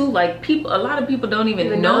thing too. Like, a lot of people don't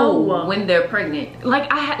even know when they're pregnant. Like,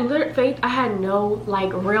 I had Faith, I had no,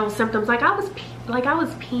 like, real symptoms. Like, I was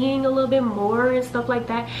peeing a little bit more and stuff like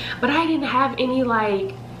that, but I didn't have any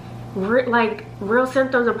like real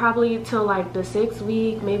symptoms, or probably till like the 6th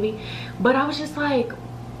week maybe. But I was just like,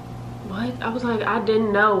 what? I was like, I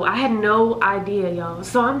didn't know. I had no idea, y'all.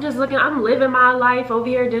 So I'm just looking, I'm living my life over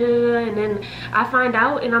here, and then I find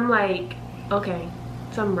out, and I'm like, okay,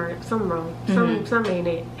 something wrong, something ain't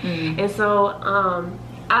it. And so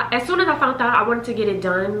as soon as I found out, I wanted to get it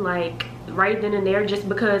done, like, right then and there, just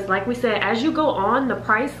because, like we said, as you go on, the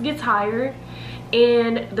price gets higher.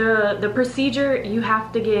 And the procedure, you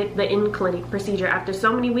have to get the in-clinic procedure. After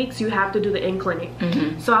so many weeks, you have to do the in-clinic.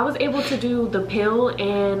 So I was able to do the pill,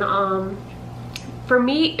 and for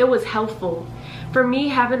me, it was helpful. For me,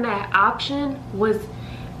 having that option was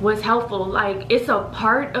helpful. Like, it's a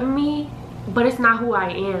part of me, but it's not who I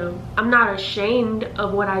am. I'm not ashamed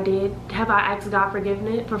of what I did. Have I asked God for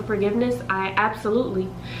forgiveness? I absolutely.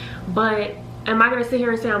 But am I gonna sit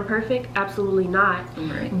here and say I'm perfect? Absolutely not.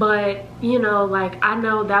 But, you know, like, I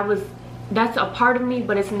know that was that's a part of me,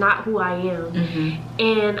 but it's not who I am.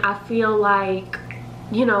 And I feel like,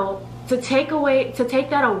 you know, to take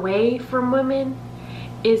that away from women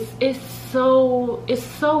is so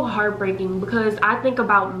heartbreaking, because I think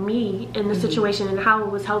about me in the situation and how it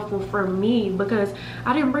was helpful for me, because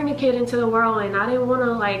I didn't bring a kid into the world, and I didn't want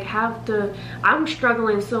to like I'm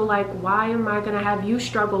struggling, so like why am I gonna have you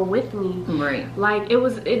struggle with me? Right. Like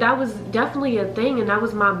that was definitely a thing, and that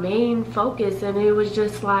was my main focus. And it was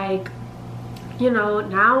just like, you know,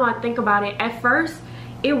 now I think about it, at first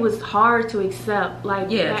it was hard to accept.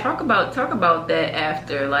 Like, yeah, talk about that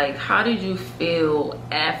after. Like, how did you feel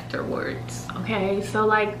afterwards? Okay, so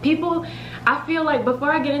like people, I feel like,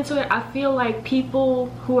 before I get into it, I feel like people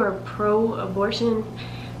who are pro-abortion,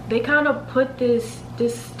 they kind of put this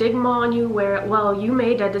stigma on you where, well, you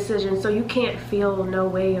made that decision, so you can't feel no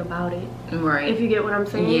way about it. Right. If you get what I'm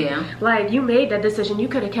saying? Yeah. Like, you made that decision, you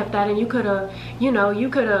could have kept that, and you could have, you know, you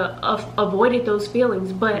could have avoided those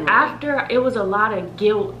feelings. But after, it was a lot of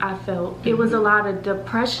guilt I felt. It was a lot of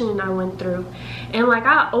depression I went through. And like,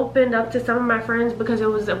 I opened up to some of my friends, because it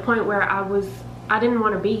was a point where I didn't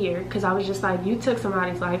want to be here, because I was just like, you took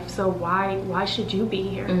somebody's life, so why should you be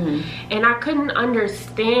here? And I couldn't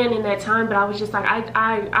understand in that time, but I was just like,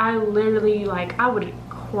 I literally, like, I would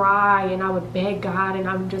cry and I would beg God, and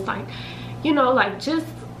I'm just like, you know, like, just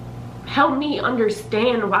help me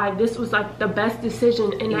understand why this was like the best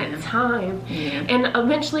decision in that time. And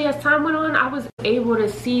eventually, as time went on, I was able to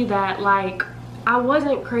see that, like, I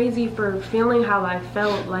wasn't crazy for feeling how I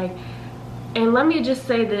felt. Like, and let me just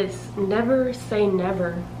say this, never say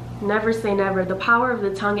never. Never say never. The power of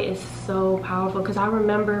the tongue is so powerful, because I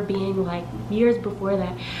remember being like, years before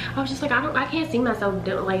that, I was just like, I can't see myself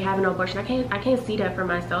like having an abortion. I can't see that for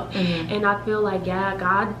myself. And I feel like, yeah,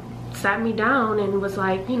 God sat me down and was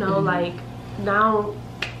like, you know, like, now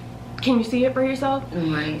can you see it for yourself?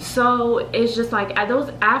 Right. So it's just like, at those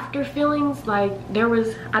after feelings, like,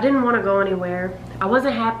 I didn't want to go anywhere. I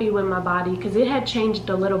wasn't happy with my body, because it had changed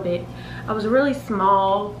a little bit. I was really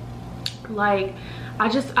small. Like, I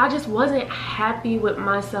just wasn't happy with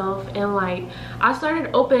myself. And like, I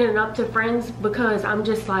started opening up to friends, because I'm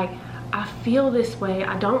just like, I feel this way,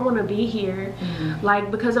 I don't want to be here. Like,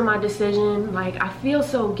 because of my decision, like, I feel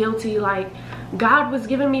so guilty. Like, God was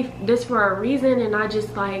giving me this for a reason, and I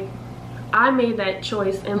just, like, I made that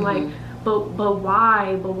choice. And like, but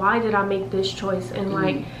why did I make this choice? And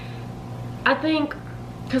like, I think,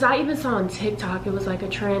 because I even saw on TikTok, it was like a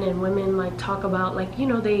trend, and women like talk about, like, you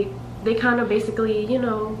know, they kind of basically, you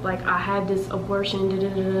know, like, I had this abortion,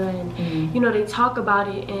 and you know, they talk about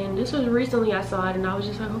it. And this was recently I saw it, and I was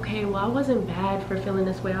just like, okay, well, I wasn't bad for feeling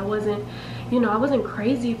this way. I wasn't, you know, I wasn't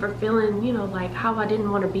crazy for feeling, you know, like, how I didn't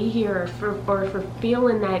want to be here, or for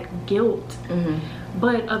feeling that guilt.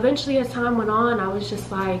 But eventually, as time went on, I was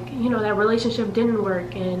just like, you know, that relationship didn't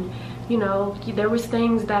work. And, you know, there was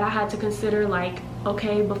things that I had to consider, like,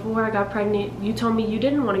 okay, before I got pregnant, you told me you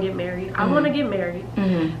didn't want to get married. I want to get married.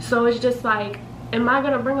 So it's just like, am I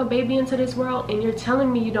going to bring a baby into this world, and you're telling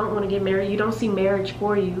me you don't want to get married, you don't see marriage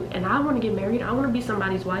for you, and I want to get married, I want to be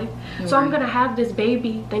somebody's wife. So I'm going to have this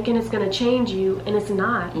baby thinking it's going to change you, and it's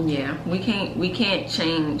not. Yeah, we can't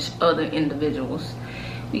change other individuals.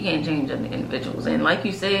 We can't change other individuals. And like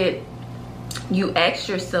you said, you ask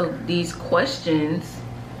yourself these questions.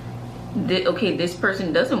 Okay, this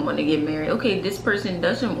person doesn't want to get married. Okay, this person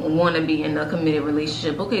doesn't want to be in a committed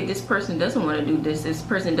relationship. Okay, this person doesn't want to do this. This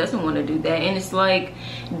person doesn't want to do that. And it's like,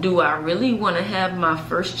 do I really want to have my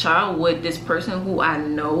first child with this person who I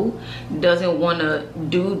know doesn't want to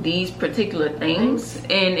do these particular things?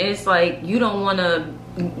 And it's like, you don't want to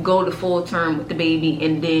go to full term with the baby,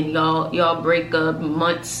 and then y'all break up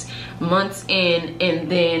months in,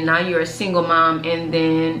 and then now you're a single mom, and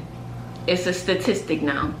then it's a statistic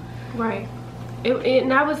now. Right.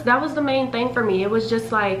 And that was the main thing for me. It was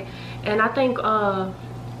just like, and I think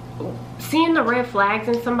seeing the red flags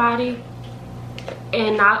in somebody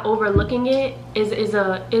and not overlooking it is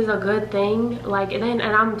a good thing. Like, and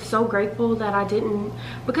I'm so grateful that I didn't,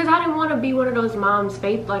 because I didn't want to be one of those moms,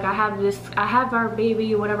 faith, like, I have our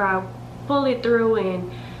baby, whatever, I pull it through,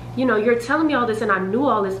 and you know, you're telling me all this, and I knew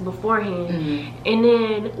all this beforehand. And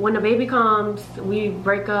then when the baby comes, we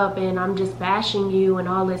break up, and I'm just bashing you and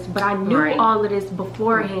all this, but I knew all of this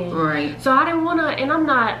beforehand. So I didn't want to, and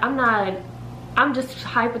I'm just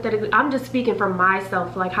hypothetically, I'm just speaking for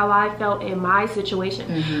myself, like how I felt in my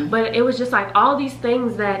situation. But it was just like all these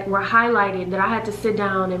things that were highlighted that I had to sit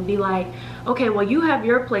down and be like, okay, well, you have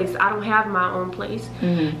your place, I don't have my own place.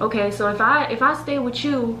 Okay, so if I stay with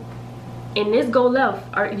you, and this go left,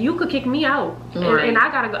 or you could kick me out, and I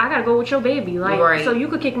gotta go with your baby, like, so you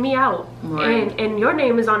could kick me out, and your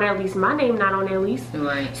name is on that lease, my name not on that lease,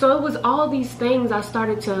 so it was all these things.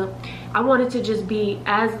 I wanted to just be,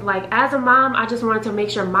 as a mom, I just wanted to make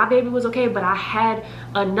sure my baby was okay, but I had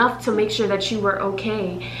enough to make sure that you were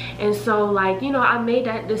okay. And so, like, you know, I made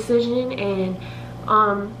that decision, and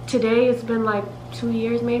today it's been like 2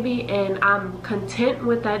 years maybe, and I'm content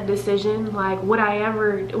with that decision. Like,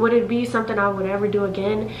 would it be something I would ever do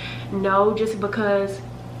again? No, just because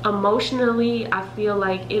emotionally I feel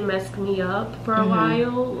like it messed me up for a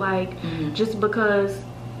while, like, just because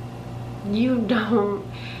you don't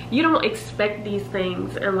expect these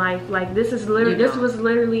things in life. Like, this was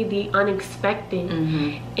literally the unexpected.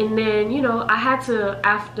 And then, you know, after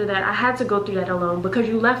that I had to go through that alone, because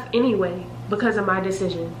you left anyway because of my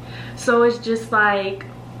decision. So it's just like,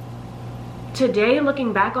 today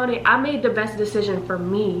looking back on it, I made the best decision for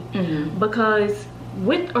me, because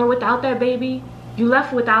with or without that baby, you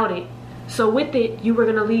left without it, so with it you were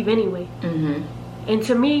gonna leave anyway. And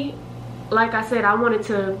to me, like I said, I wanted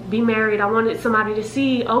to be married. I wanted somebody to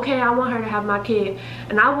see, okay, I want her to have my kid,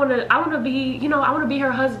 and I want to be, you know, I want to be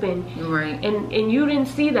her husband. And you didn't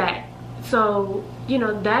see that. So, you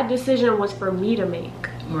know, that decision was for me to make.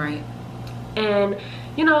 And,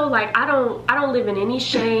 you know, like, I don't live in any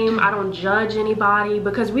shame. I don't judge anybody,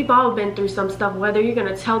 because we've all been through some stuff, whether you're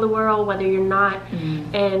gonna tell the world, whether you're not.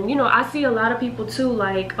 And, you know, I see a lot of people too,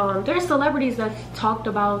 like, there's celebrities that talked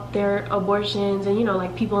about their abortions, and, you know,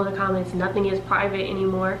 like, people in the comments, nothing is private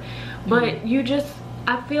anymore. But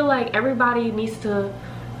I feel like everybody needs to,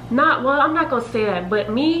 I'm not gonna say that,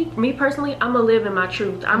 but me personally, I'm gonna live in my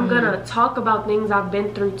truth. I'm gonna talk about things I've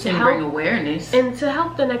been through to help bring awareness, and to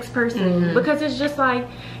help the next person. Because it's just like,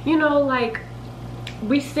 you know, like,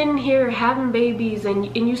 we sitting here having babies,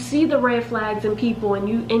 and you see the red flags in people, and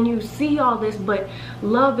you see all this, but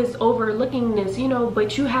love is overlooking this, you know.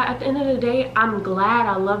 But at the end of the day, I'm glad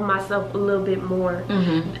I love myself a little bit more.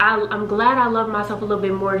 I'm glad I love myself a little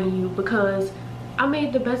bit more than you, because I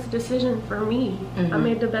made the best decision for me. I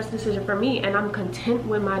made the best decision for me, and I'm content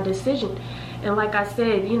with my decision. And like I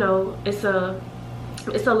said, you know, it's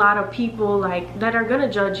a lot of people, like, that are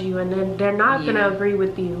gonna judge you, and then they're not gonna agree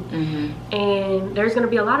with you. And there's gonna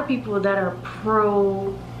be a lot of people that are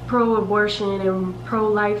pro abortion and pro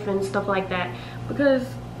life and stuff like that. Because,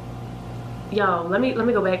 y'all, let me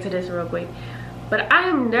go back to this real quick. But I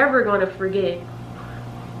am never gonna forget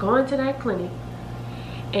going to that clinic,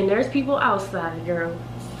 and there's people outside, girl.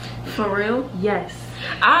 For real? Yes.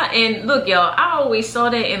 And look, y'all, I always saw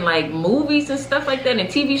that in, like, movies and stuff like that, and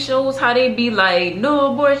TV shows, how they be like,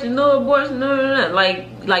 no abortion, no abortion, no,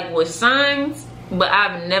 like with signs. But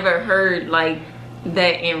I've never heard like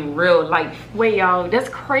that in real life. Wait, y'all, that's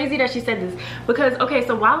crazy that she said this, because okay,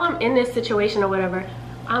 so while I'm in this situation or whatever,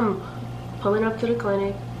 I'm pulling up to the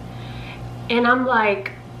clinic, and I'm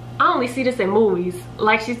like, I only see this in movies.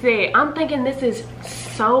 Like she said, I'm thinking this is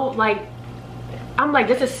so, like, I'm like,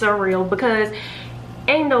 this is surreal, because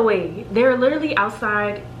ain't no way. They're literally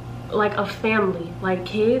outside, like a family, like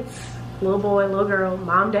kids, little boy, little girl,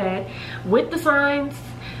 mom, dad, with the signs.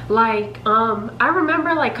 Like, I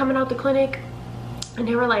remember, like, coming out the clinic, and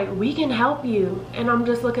they were like, we can help you. And I'm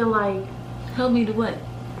just looking like, help me to what?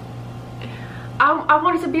 I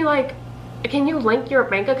wanted to be like, can you link your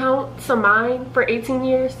bank account to mine for 18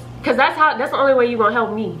 years? Because that's the only way you're gonna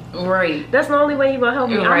help me. Right. That's the only way you're gonna help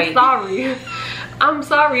me. Right. I'm sorry. I'm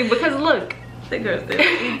sorry, because look, the girl said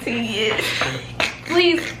 18 years.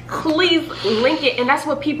 Please link it. And that's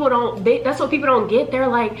what people don't get. They're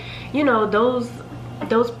like, you know, those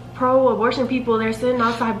pro-abortion people, they're sitting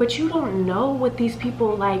outside, but you don't know what these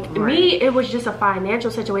people, like, right. Me, it was just a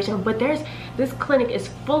financial situation, but this clinic is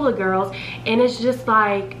full of girls, and it's just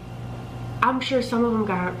like, I'm sure some of them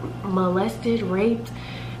got molested, raped,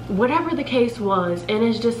 whatever the case was. And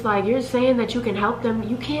it's just like, you're saying that you can help them.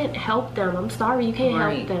 You can't help them. I'm sorry, you can't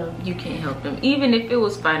help them. You can't help them. Even if it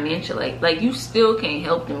was financial, like you still can't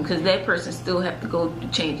help them, because that person still have to go through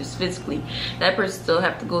changes physically. That person still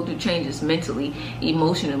have to go through changes mentally,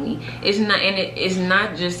 emotionally. It's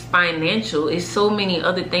not just financial. It's so many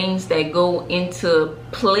other things that go into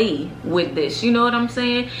play with this, you know what I'm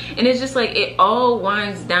saying? And it's just like, it all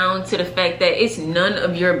winds down to the fact that it's none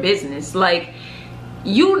of your business. Like,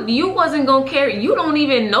 you wasn't gonna care. You don't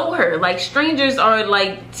even know her. Like, strangers are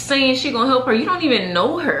like saying she gonna help her. You don't even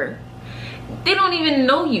know her. They don't even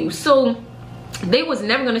know you. So they was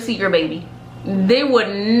never gonna see your baby. They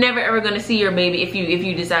were never ever gonna see your baby if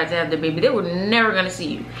you decide to have the baby. They were never gonna see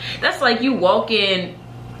you. That's like you walk in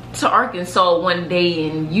to Arkansas one day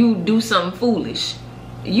and you do something foolish.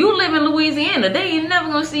 You live in Louisiana. They ain't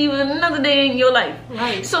never gonna see you another day in your life.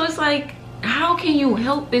 Right. So it's like, how can you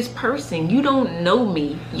help this person? You don't know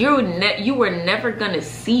me. You were never gonna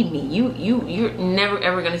see me. You're never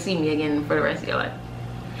ever gonna see me again for the rest of your life.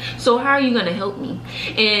 So how are you gonna help me?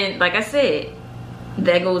 And like I said,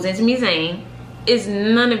 that goes into me saying, it's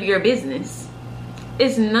none of your business.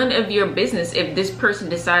 It's none of your business if this person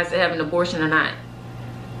decides to have an abortion or not.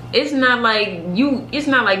 It's not like you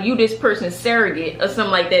this person's surrogate or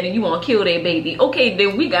something like that and you want to kill their baby. Okay,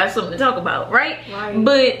 then we got something to talk about, right?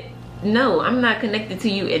 But no, I'm not connected to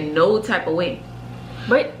you in no type of way.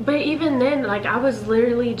 But even then, like, I was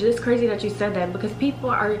literally just crazy that you said that, because people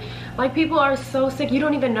are so sick. You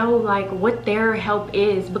don't even know like what their help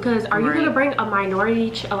is, because are you gonna bring a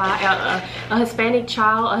minority a Hispanic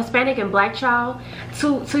child, a Hispanic and Black child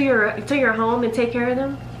to your home and take care of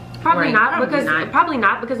them? Probably not,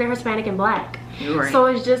 because they're Hispanic and Black. Right. So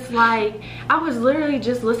it's just like, I was literally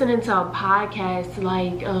just listening to a podcast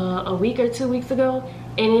like a week or 2 weeks ago,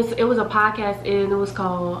 and it was a podcast, and it was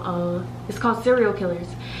called Serial Killers,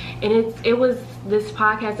 and it was this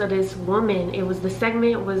podcast of this woman. It was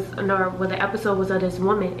the episode was of this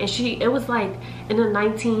woman, and it was like in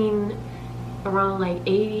the around like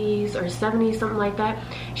 80s or 70s, something like that.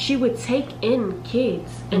 She would take in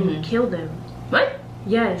kids and kill them. What?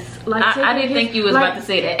 Yes, like I didn't think you was about to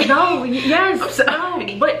say that. No, yes, I'm sorry.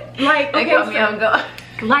 No, but like, okay, got me on guard.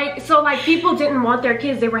 Like people didn't want their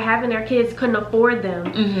kids. They were having their kids, couldn't afford them,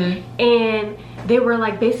 and they were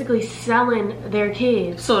like basically selling their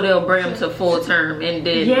kids. So they'll bring them to full term and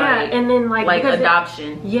then and then like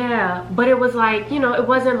adoption. But it was like, it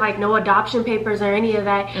wasn't like no adoption papers or any of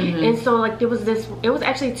that. And so like it was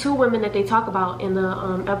actually 2 women that they talk about in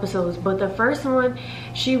the episodes. But the first one,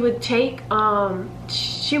 she would take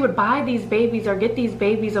she would buy these babies or get these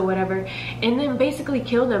babies or whatever, and then basically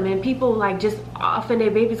kill them, and people like just offend their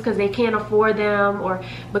babies because they can't afford them, or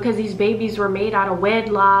because these babies were made out of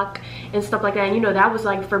wedlock and stuff like that. And that was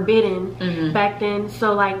like forbidden back then.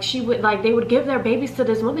 So like they would give their babies to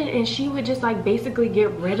this woman, and she would just like basically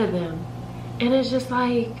get rid of them. And it's just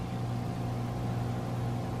like,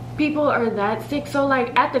 people are that sick. So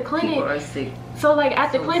like at the clinic, people are sick. So like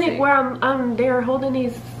at the clinic where I'm there holding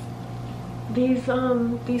these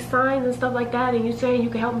signs and stuff like that, and you say you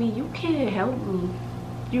can help me. You can't help me.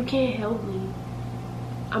 You can't help me.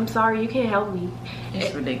 I'm sorry, you can't help me.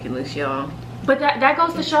 It's ridiculous, y'all. But that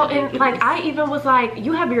goes to show, and like I even was like,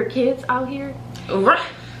 you have your kids out here, right?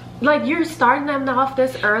 Like you're starting them off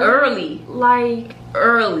this early.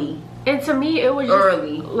 And to me, it was just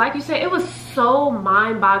early. Like you said, it was so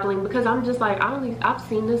mind-boggling, because I'm just like, I've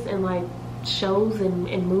seen this in like shows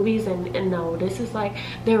and movies, and no, this is like,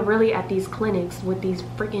 they're really at these clinics with these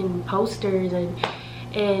freaking posters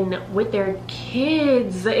and with their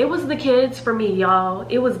kids. It was the kids for me, y'all.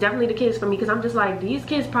 It was definitely the kids for me, because I'm just like, these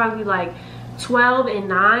kids probably like 12 and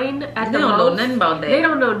 9 at the most. They don't know nothing about that. They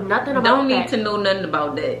don't know nothing about that. Don't need to know nothing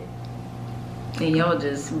about that. And y'all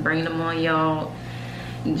just bring them on y'all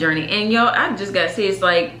journey. And y'all, I just gotta say, it's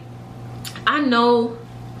like, I know,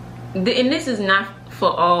 and this is not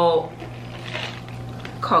for all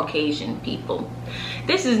Caucasian people.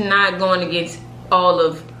 This is not going against all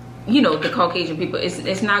of the Caucasian people.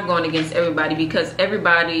 It's not going against everybody, because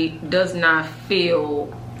everybody does not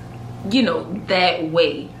feel that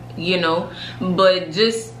way, but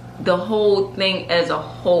just the whole thing as a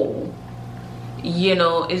whole,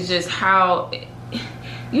 it's just how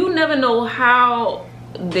you never know how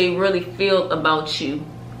they really feel about you.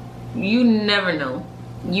 You never know.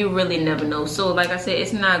 You really never know. So like I said,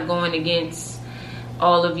 it's not going against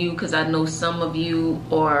all of you, because I know some of you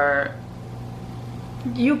are,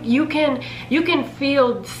 you can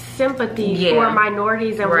feel sympathy for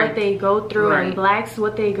minorities and what they go through, and Blacks,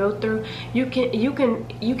 what they go through. You can't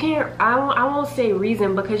I won't say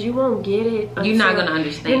reason, because you won't get it until, you're not gonna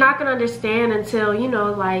understand. You're not gonna understand until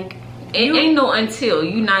like, ain't no until.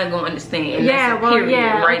 You're not gonna understand. That's a period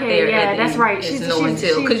right there. Yeah, that's right. It's no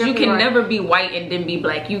until, because you can never be white and then be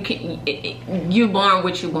Black. You're born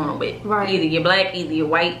what you're born with. Right. Either you're Black, either you're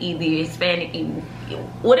white, either you're Hispanic,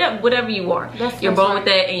 whatever you are. You're born with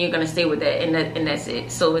that, and you're gonna stay with that, and that's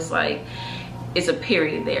it. So it's like, it's a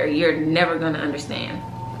period there. You're never gonna understand,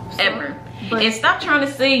 ever. And stop trying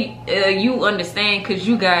to say you understand because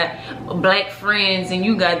you got Black friends and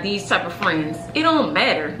you got these type of friends. It don't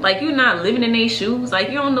matter. Like, you're not living in their shoes. Like,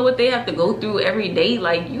 you don't know what they have to go through every day.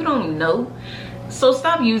 Like, you don't know. So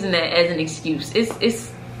stop using that as an excuse.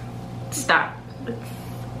 It's stop.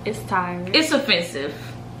 It's tired. It's offensive.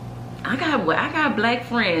 I got Black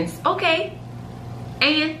friends. Okay.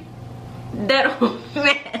 And that don't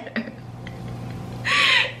matter.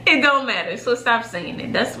 It don't matter. So stop saying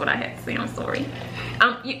it. That's what I had to say. I'm sorry.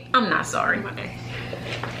 I'm not sorry.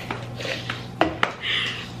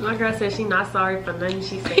 My girl said she's not sorry for nothing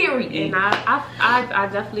she said. Period. And I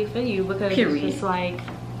definitely feel you, because Period. It's just like,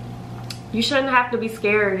 you shouldn't have to be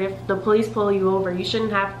scared if the police pull you over. You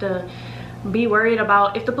shouldn't have to be worried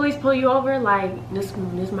about if the police pull you over, like this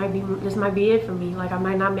might be it for me. Like I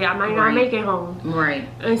might not make it home. Right.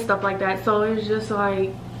 And stuff like that. So it's just like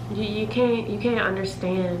you can't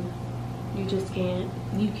understand. You just can't.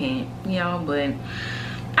 You can't, y'all, but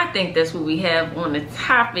I think that's what we have on the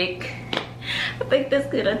topic. I think that's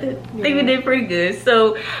good. I think we did pretty good.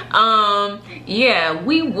 So yeah,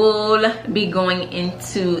 we will be going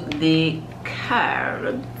into the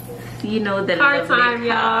cards. You know, the card time,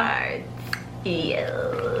 cards.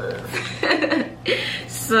 Yes.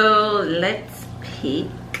 So let's pick.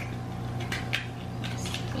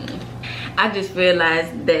 I just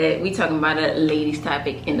realized that we talking about a ladies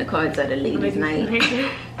topic and the cards are the ladies night.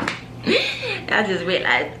 I just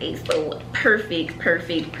realized it's so perfect. Let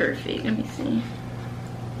me see.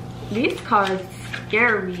 These cards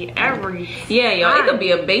scare me every Yeah, y'all. time. It could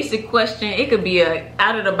be a basic question. It could be a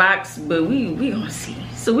out of the box, but we gonna see.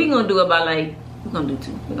 So we gonna do about like we're gonna do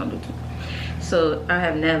two. So I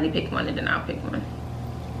have Natalie pick one and then I'll pick one.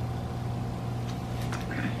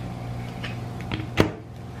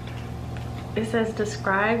 It says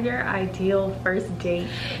describe your ideal first date.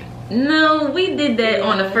 No, we did that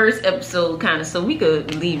on the first episode, kind of, so we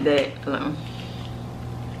could leave that alone.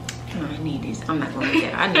 Oh, I need these. I'm not gonna look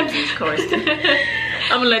at it. I need these cards too.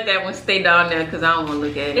 I'm gonna let that one stay down there because I don't want to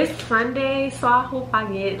look at it. It's Sunday, so I hope I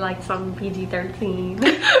get like some PG-13.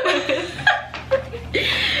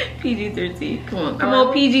 PG-13. Come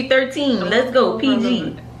on, PG-13. Let's go,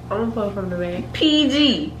 PG. I'm gonna pull from the bag.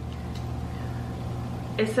 PG.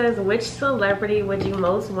 It says, which celebrity would you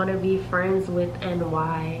most want to be friends with and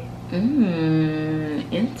why?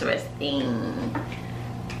 Interesting.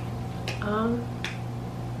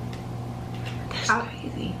 That's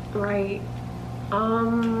crazy. Right.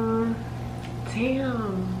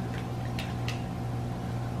 Damn.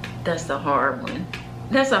 That's a hard one.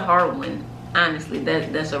 That's a hard one. Honestly,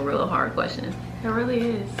 that's a real hard question. It really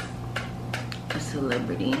is. A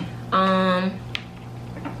celebrity.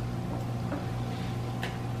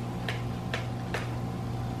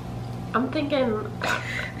 I'm thinking.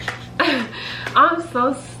 I'm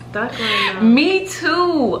so stuck right now. Me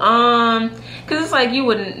too. Cause it's like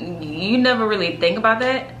you never really think about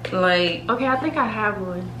that. Like, okay, I think I have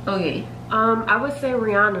one. Okay. I would say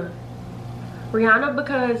Rihanna. Rihanna,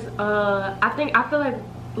 because I feel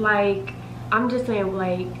like I'm just saying,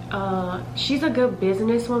 like she's a good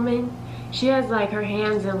businesswoman. She has like her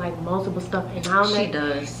hands in like multiple stuff, and now she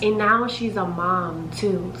does. And now she's a mom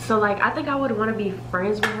too. So like I think I would want to be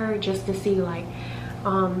friends with her just to see like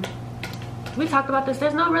we talked about this.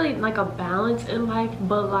 There's not really like a balance in life,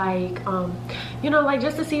 but like you know, like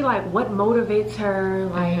just to see like what motivates her.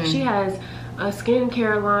 Like she has a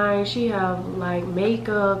skincare line. She have like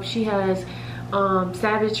makeup. She has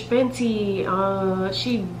Savage Fenty.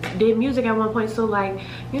 She did music at one point. So like,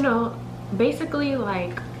 you know, basically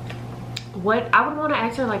like what I would want to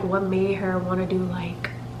ask her, like what made her want to do like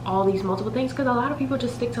all these multiple things, because a lot of people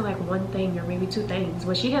just stick to like one thing or maybe two things,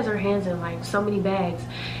 but she has her hands in like so many bags.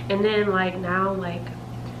 And then like now, like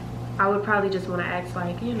I would probably just want to ask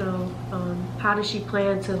like, you know, how does she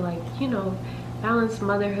plan to like, you know, balance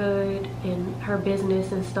motherhood and her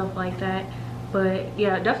business and stuff like that. But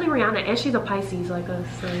yeah, definitely Rihanna, and she's a Pisces like us.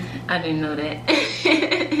 So I didn't know that.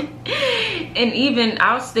 And even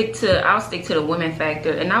I'll stick to the women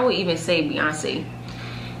factor, and I would even say Beyonce.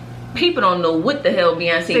 People don't know what the hell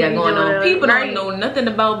Beyonce got going on. People don't know nothing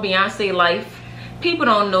about Beyonce life. People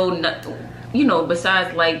don't know nothing, you know,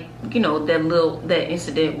 besides like, you know, that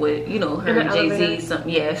incident with, you know, her and Jay-Z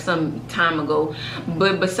some time ago.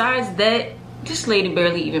 But besides that, this lady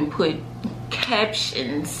barely even put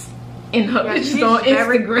captions in her pictures on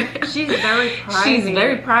Instagram. She's very private. She's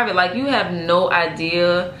very private. Like, you have no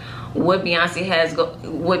idea what Beyonce has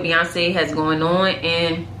going on,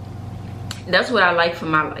 and that's what I like for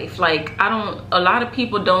my life. Like, a lot of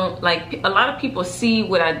people see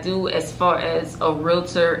what I do as far as a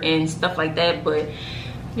realtor and stuff like that, but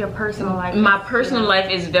your personal life, my personal life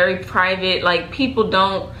is very private. Like, people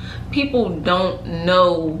don't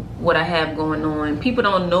know what I have going on. People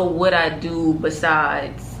don't know what I do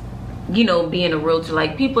besides, you know, being a realtor.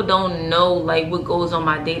 Like, people don't know like what goes on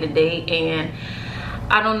my day-to-day, and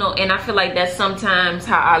I don't know. And I feel like that's sometimes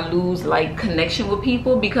how I lose like connection with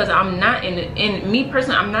people, because I'm not me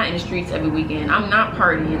personally, I'm not in the streets every weekend. I'm not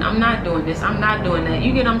partying. I'm not doing this. I'm not doing that.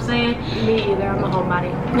 You get what I'm saying? Me either. I'm a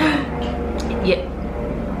homebody. Yeah.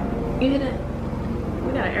 You hear that?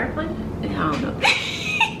 We got an airplane? I don't know.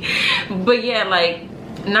 But yeah, like,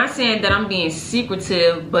 not saying that I'm being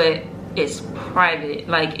secretive, but it's private.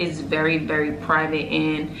 Like, it's very, very private,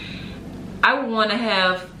 and I would want to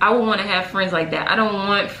have friends like that. I don't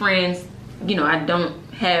want friends, you know, I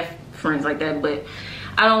don't have friends like that, but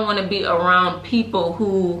I don't want to be around people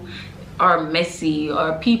who are messy,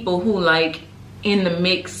 or people who like in the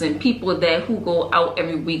mix, and people that who go out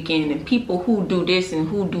every weekend, and people who do this and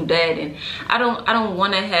who do that. And I don't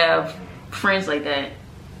want to have friends like that.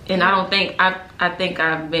 And I think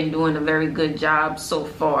I've been doing a very good job so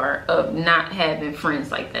far of not having friends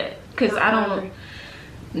like that, because I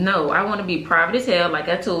want to be private as hell. Like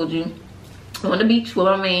I told you, on the beach with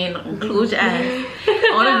my man, close your eyes,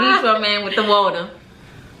 on the beach with my man with the water,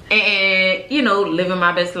 and, you know, living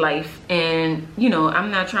my best life. And, you know, I'm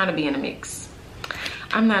not trying to be in a mix.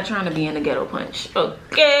 I'm not trying to be in a ghetto punch.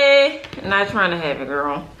 Okay, not trying to have it,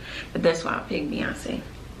 girl. But that's why I picked Beyonce.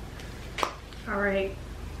 All right.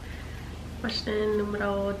 Question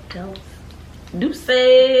numero dos. Deuce.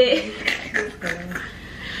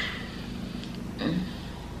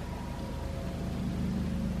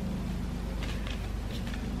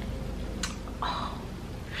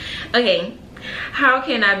 Okay, how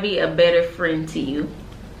can I be a better friend to you?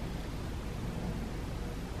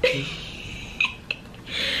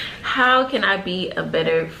 How can I be a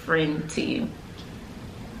better friend to you?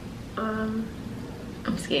 I'm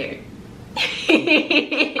scared.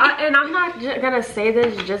 And I'm not gonna say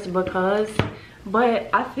this just because, but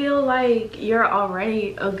I feel like you're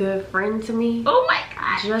already a good friend to me. Oh my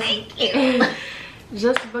gosh, thank you.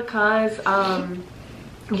 Just because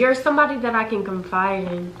you're somebody that I can confide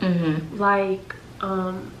in. Like,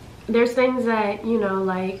 there's things that, you know,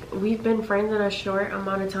 like, we've been friends in a short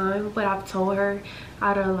amount of time, but I've told her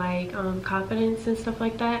out of like confidence and stuff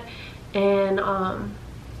like that. And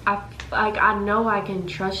I know I can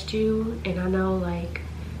trust you, and I know, like,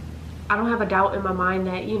 I don't have a doubt in my mind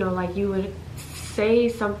that, you know, like, you would say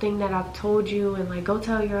something that I've told you and like go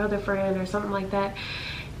tell your other friend or something like that.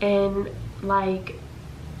 And like,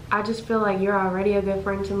 I just feel like you're already a good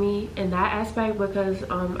friend to me in that aspect, because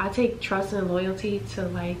I take trust and loyalty to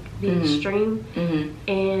like the extreme.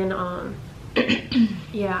 And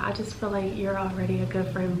yeah, I just feel like you're already a good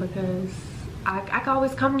friend, because I can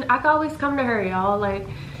always come to her, y'all.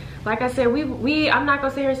 Like I said, I'm not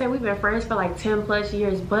gonna sit here and say we've been friends for like 10 plus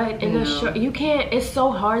years, but in the short, you can't, it's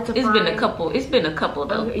so hard to find. It's been a couple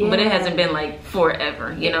though, yeah. But it hasn't been like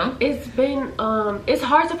forever, you know? It's been, it's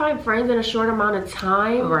hard to find friends in a short amount of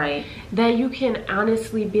time. Right. That you can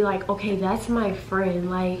honestly be like, okay, that's my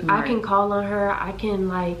friend. Like, right. I can call on her, I can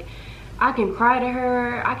cry to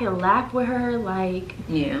her, I can laugh with her, like,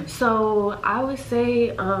 yeah. So I would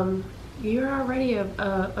say, you're already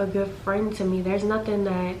a good friend to me. There's nothing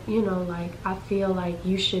that, you know, like, I feel like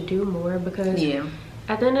you should do more, because yeah.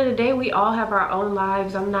 At the end of the day, we all have our own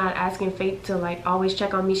lives. I'm not asking Faith to like always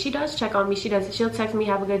check on me. She does check on me. She'll text me,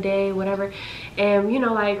 have a good day, whatever. And, you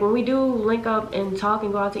know, like, when we do link up and talk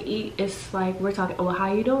and go out to eat, it's like we're talking, well,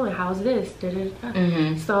 how you doing? How's this? Da, da,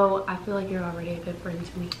 da. So I feel like you're already a good friend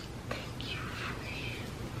to me.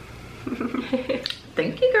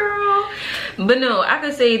 Thank you, girl. But no, I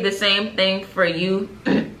could say the same thing for you.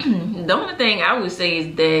 The only thing I would say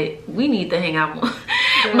is that we need to hang out more.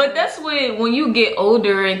 Yeah. But that's when you get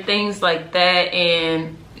older and things like that,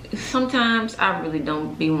 and sometimes I really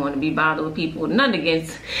don't want to be bothered with people. Nothing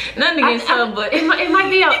against her, but it might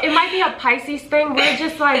be a Pisces thing. We're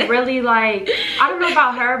just like really like, I don't know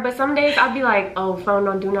about her, but some days I'll be like, oh, phone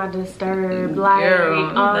on do not disturb. Like,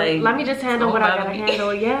 girl, like, let me just handle what I gotta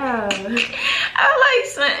handle. Yeah. I like,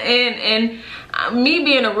 and me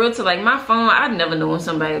being a realtor, like, my phone, I never know when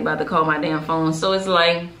somebody about to call my damn phone. So it's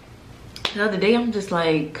like, the other day I'm just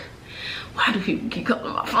like, why do people keep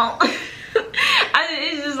calling my phone?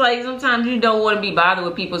 It's just like, sometimes you don't want to be bothered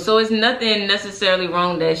with people. So it's nothing necessarily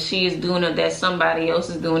wrong that she is doing or that somebody else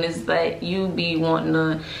is doing. It's that you be wanting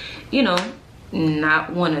to, you know,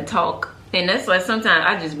 not want to talk. And that's like, sometimes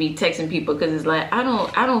I just be texting people, because it's like, I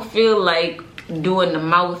don't feel like doing the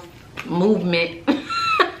mouth movement.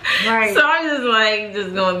 Right. So I'm just like,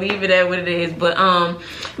 just gonna leave it at what it is. But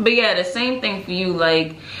yeah, the same thing for you.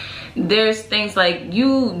 Like, there's things like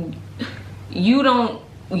you don't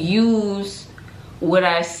use what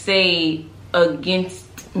I say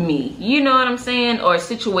against me, you know what I'm saying, or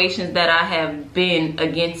situations that I have been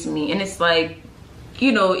against me. And it's like,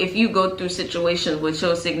 you know, if you go through situations with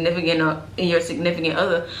your significant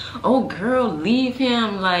other, oh girl, leave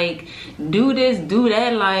him, like, do this, do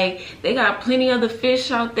that, like, they got plenty other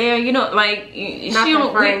fish out there, you know, like, we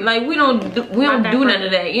don't do none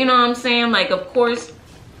of that, you know what I'm saying? Like, of course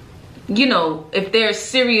you know, if there's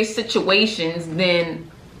serious situations, then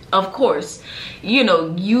of course, you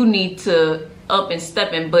know, you need to up and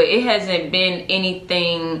step in. But it hasn't been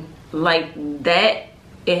anything like that.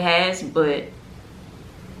 It has, but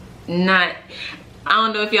not, I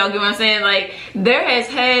don't know if y'all get what I'm saying. Like, there has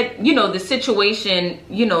had, you know, the situation,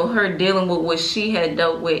 you know, her dealing with what she had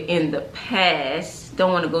dealt with in the past.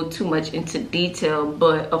 Don't want to go too much into detail,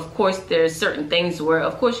 but of course there's certain things where,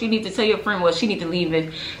 of course, you need to tell your friend, well, she need to leave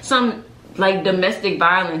if some like domestic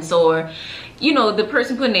violence, or, you know, the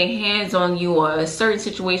person putting their hands on you, or a certain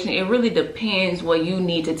situation. It really depends what you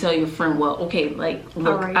need to tell your friend. Well, okay, like,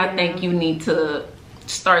 look, right, I think you need to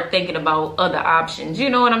start thinking about other options. You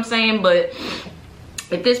know what I'm saying? But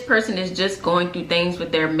if this person is just going through things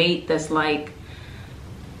with their mate that's like,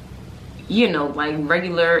 you know, like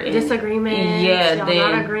regular and disagreement, yeah, then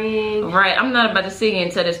not agreeing, right, I'm not about to sit here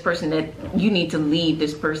and tell this person that you need to leave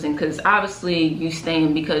this person, because obviously you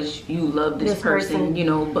staying because you love this person, you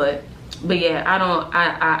know. But yeah,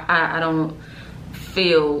 I don't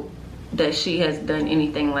feel that she has done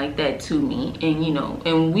anything like that to me. And you know,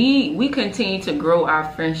 and we continue to grow our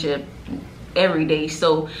friendship every day.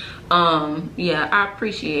 So yeah, I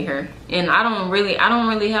appreciate her. And I don't really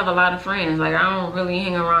have a lot of friends. Like, I don't really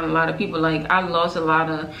hang around a lot of people. Like, I lost a lot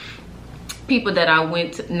of people that I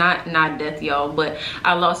went to, not death, y'all, but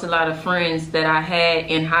I lost a lot of friends that I had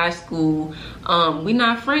in high school. We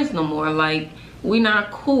not friends no more. Like, we not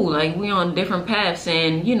cool. Like, we on different paths.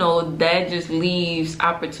 And you know, that just leaves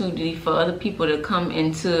opportunity for other people to come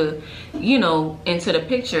into, you know, into the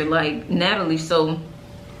picture, like Natalie. So,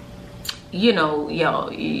 you know,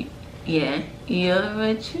 y'all, yeah, you're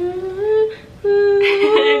a true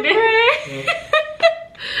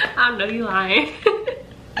I know you lying.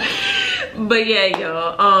 But yeah,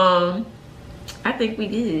 y'all, I think we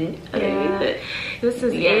did. Yeah. This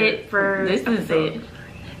is it for this episode.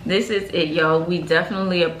 This is it, y'all. We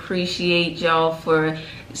definitely appreciate y'all for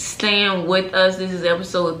staying with us. This is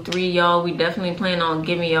episode 3, y'all. We definitely plan on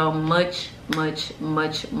giving y'all much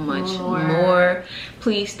more.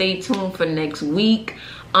 Please stay tuned for next week.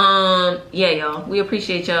 Yeah, y'all, we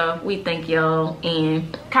appreciate y'all. We thank y'all.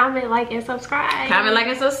 And comment, like, and subscribe.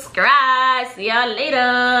 See y'all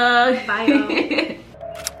later. Bye, y'all.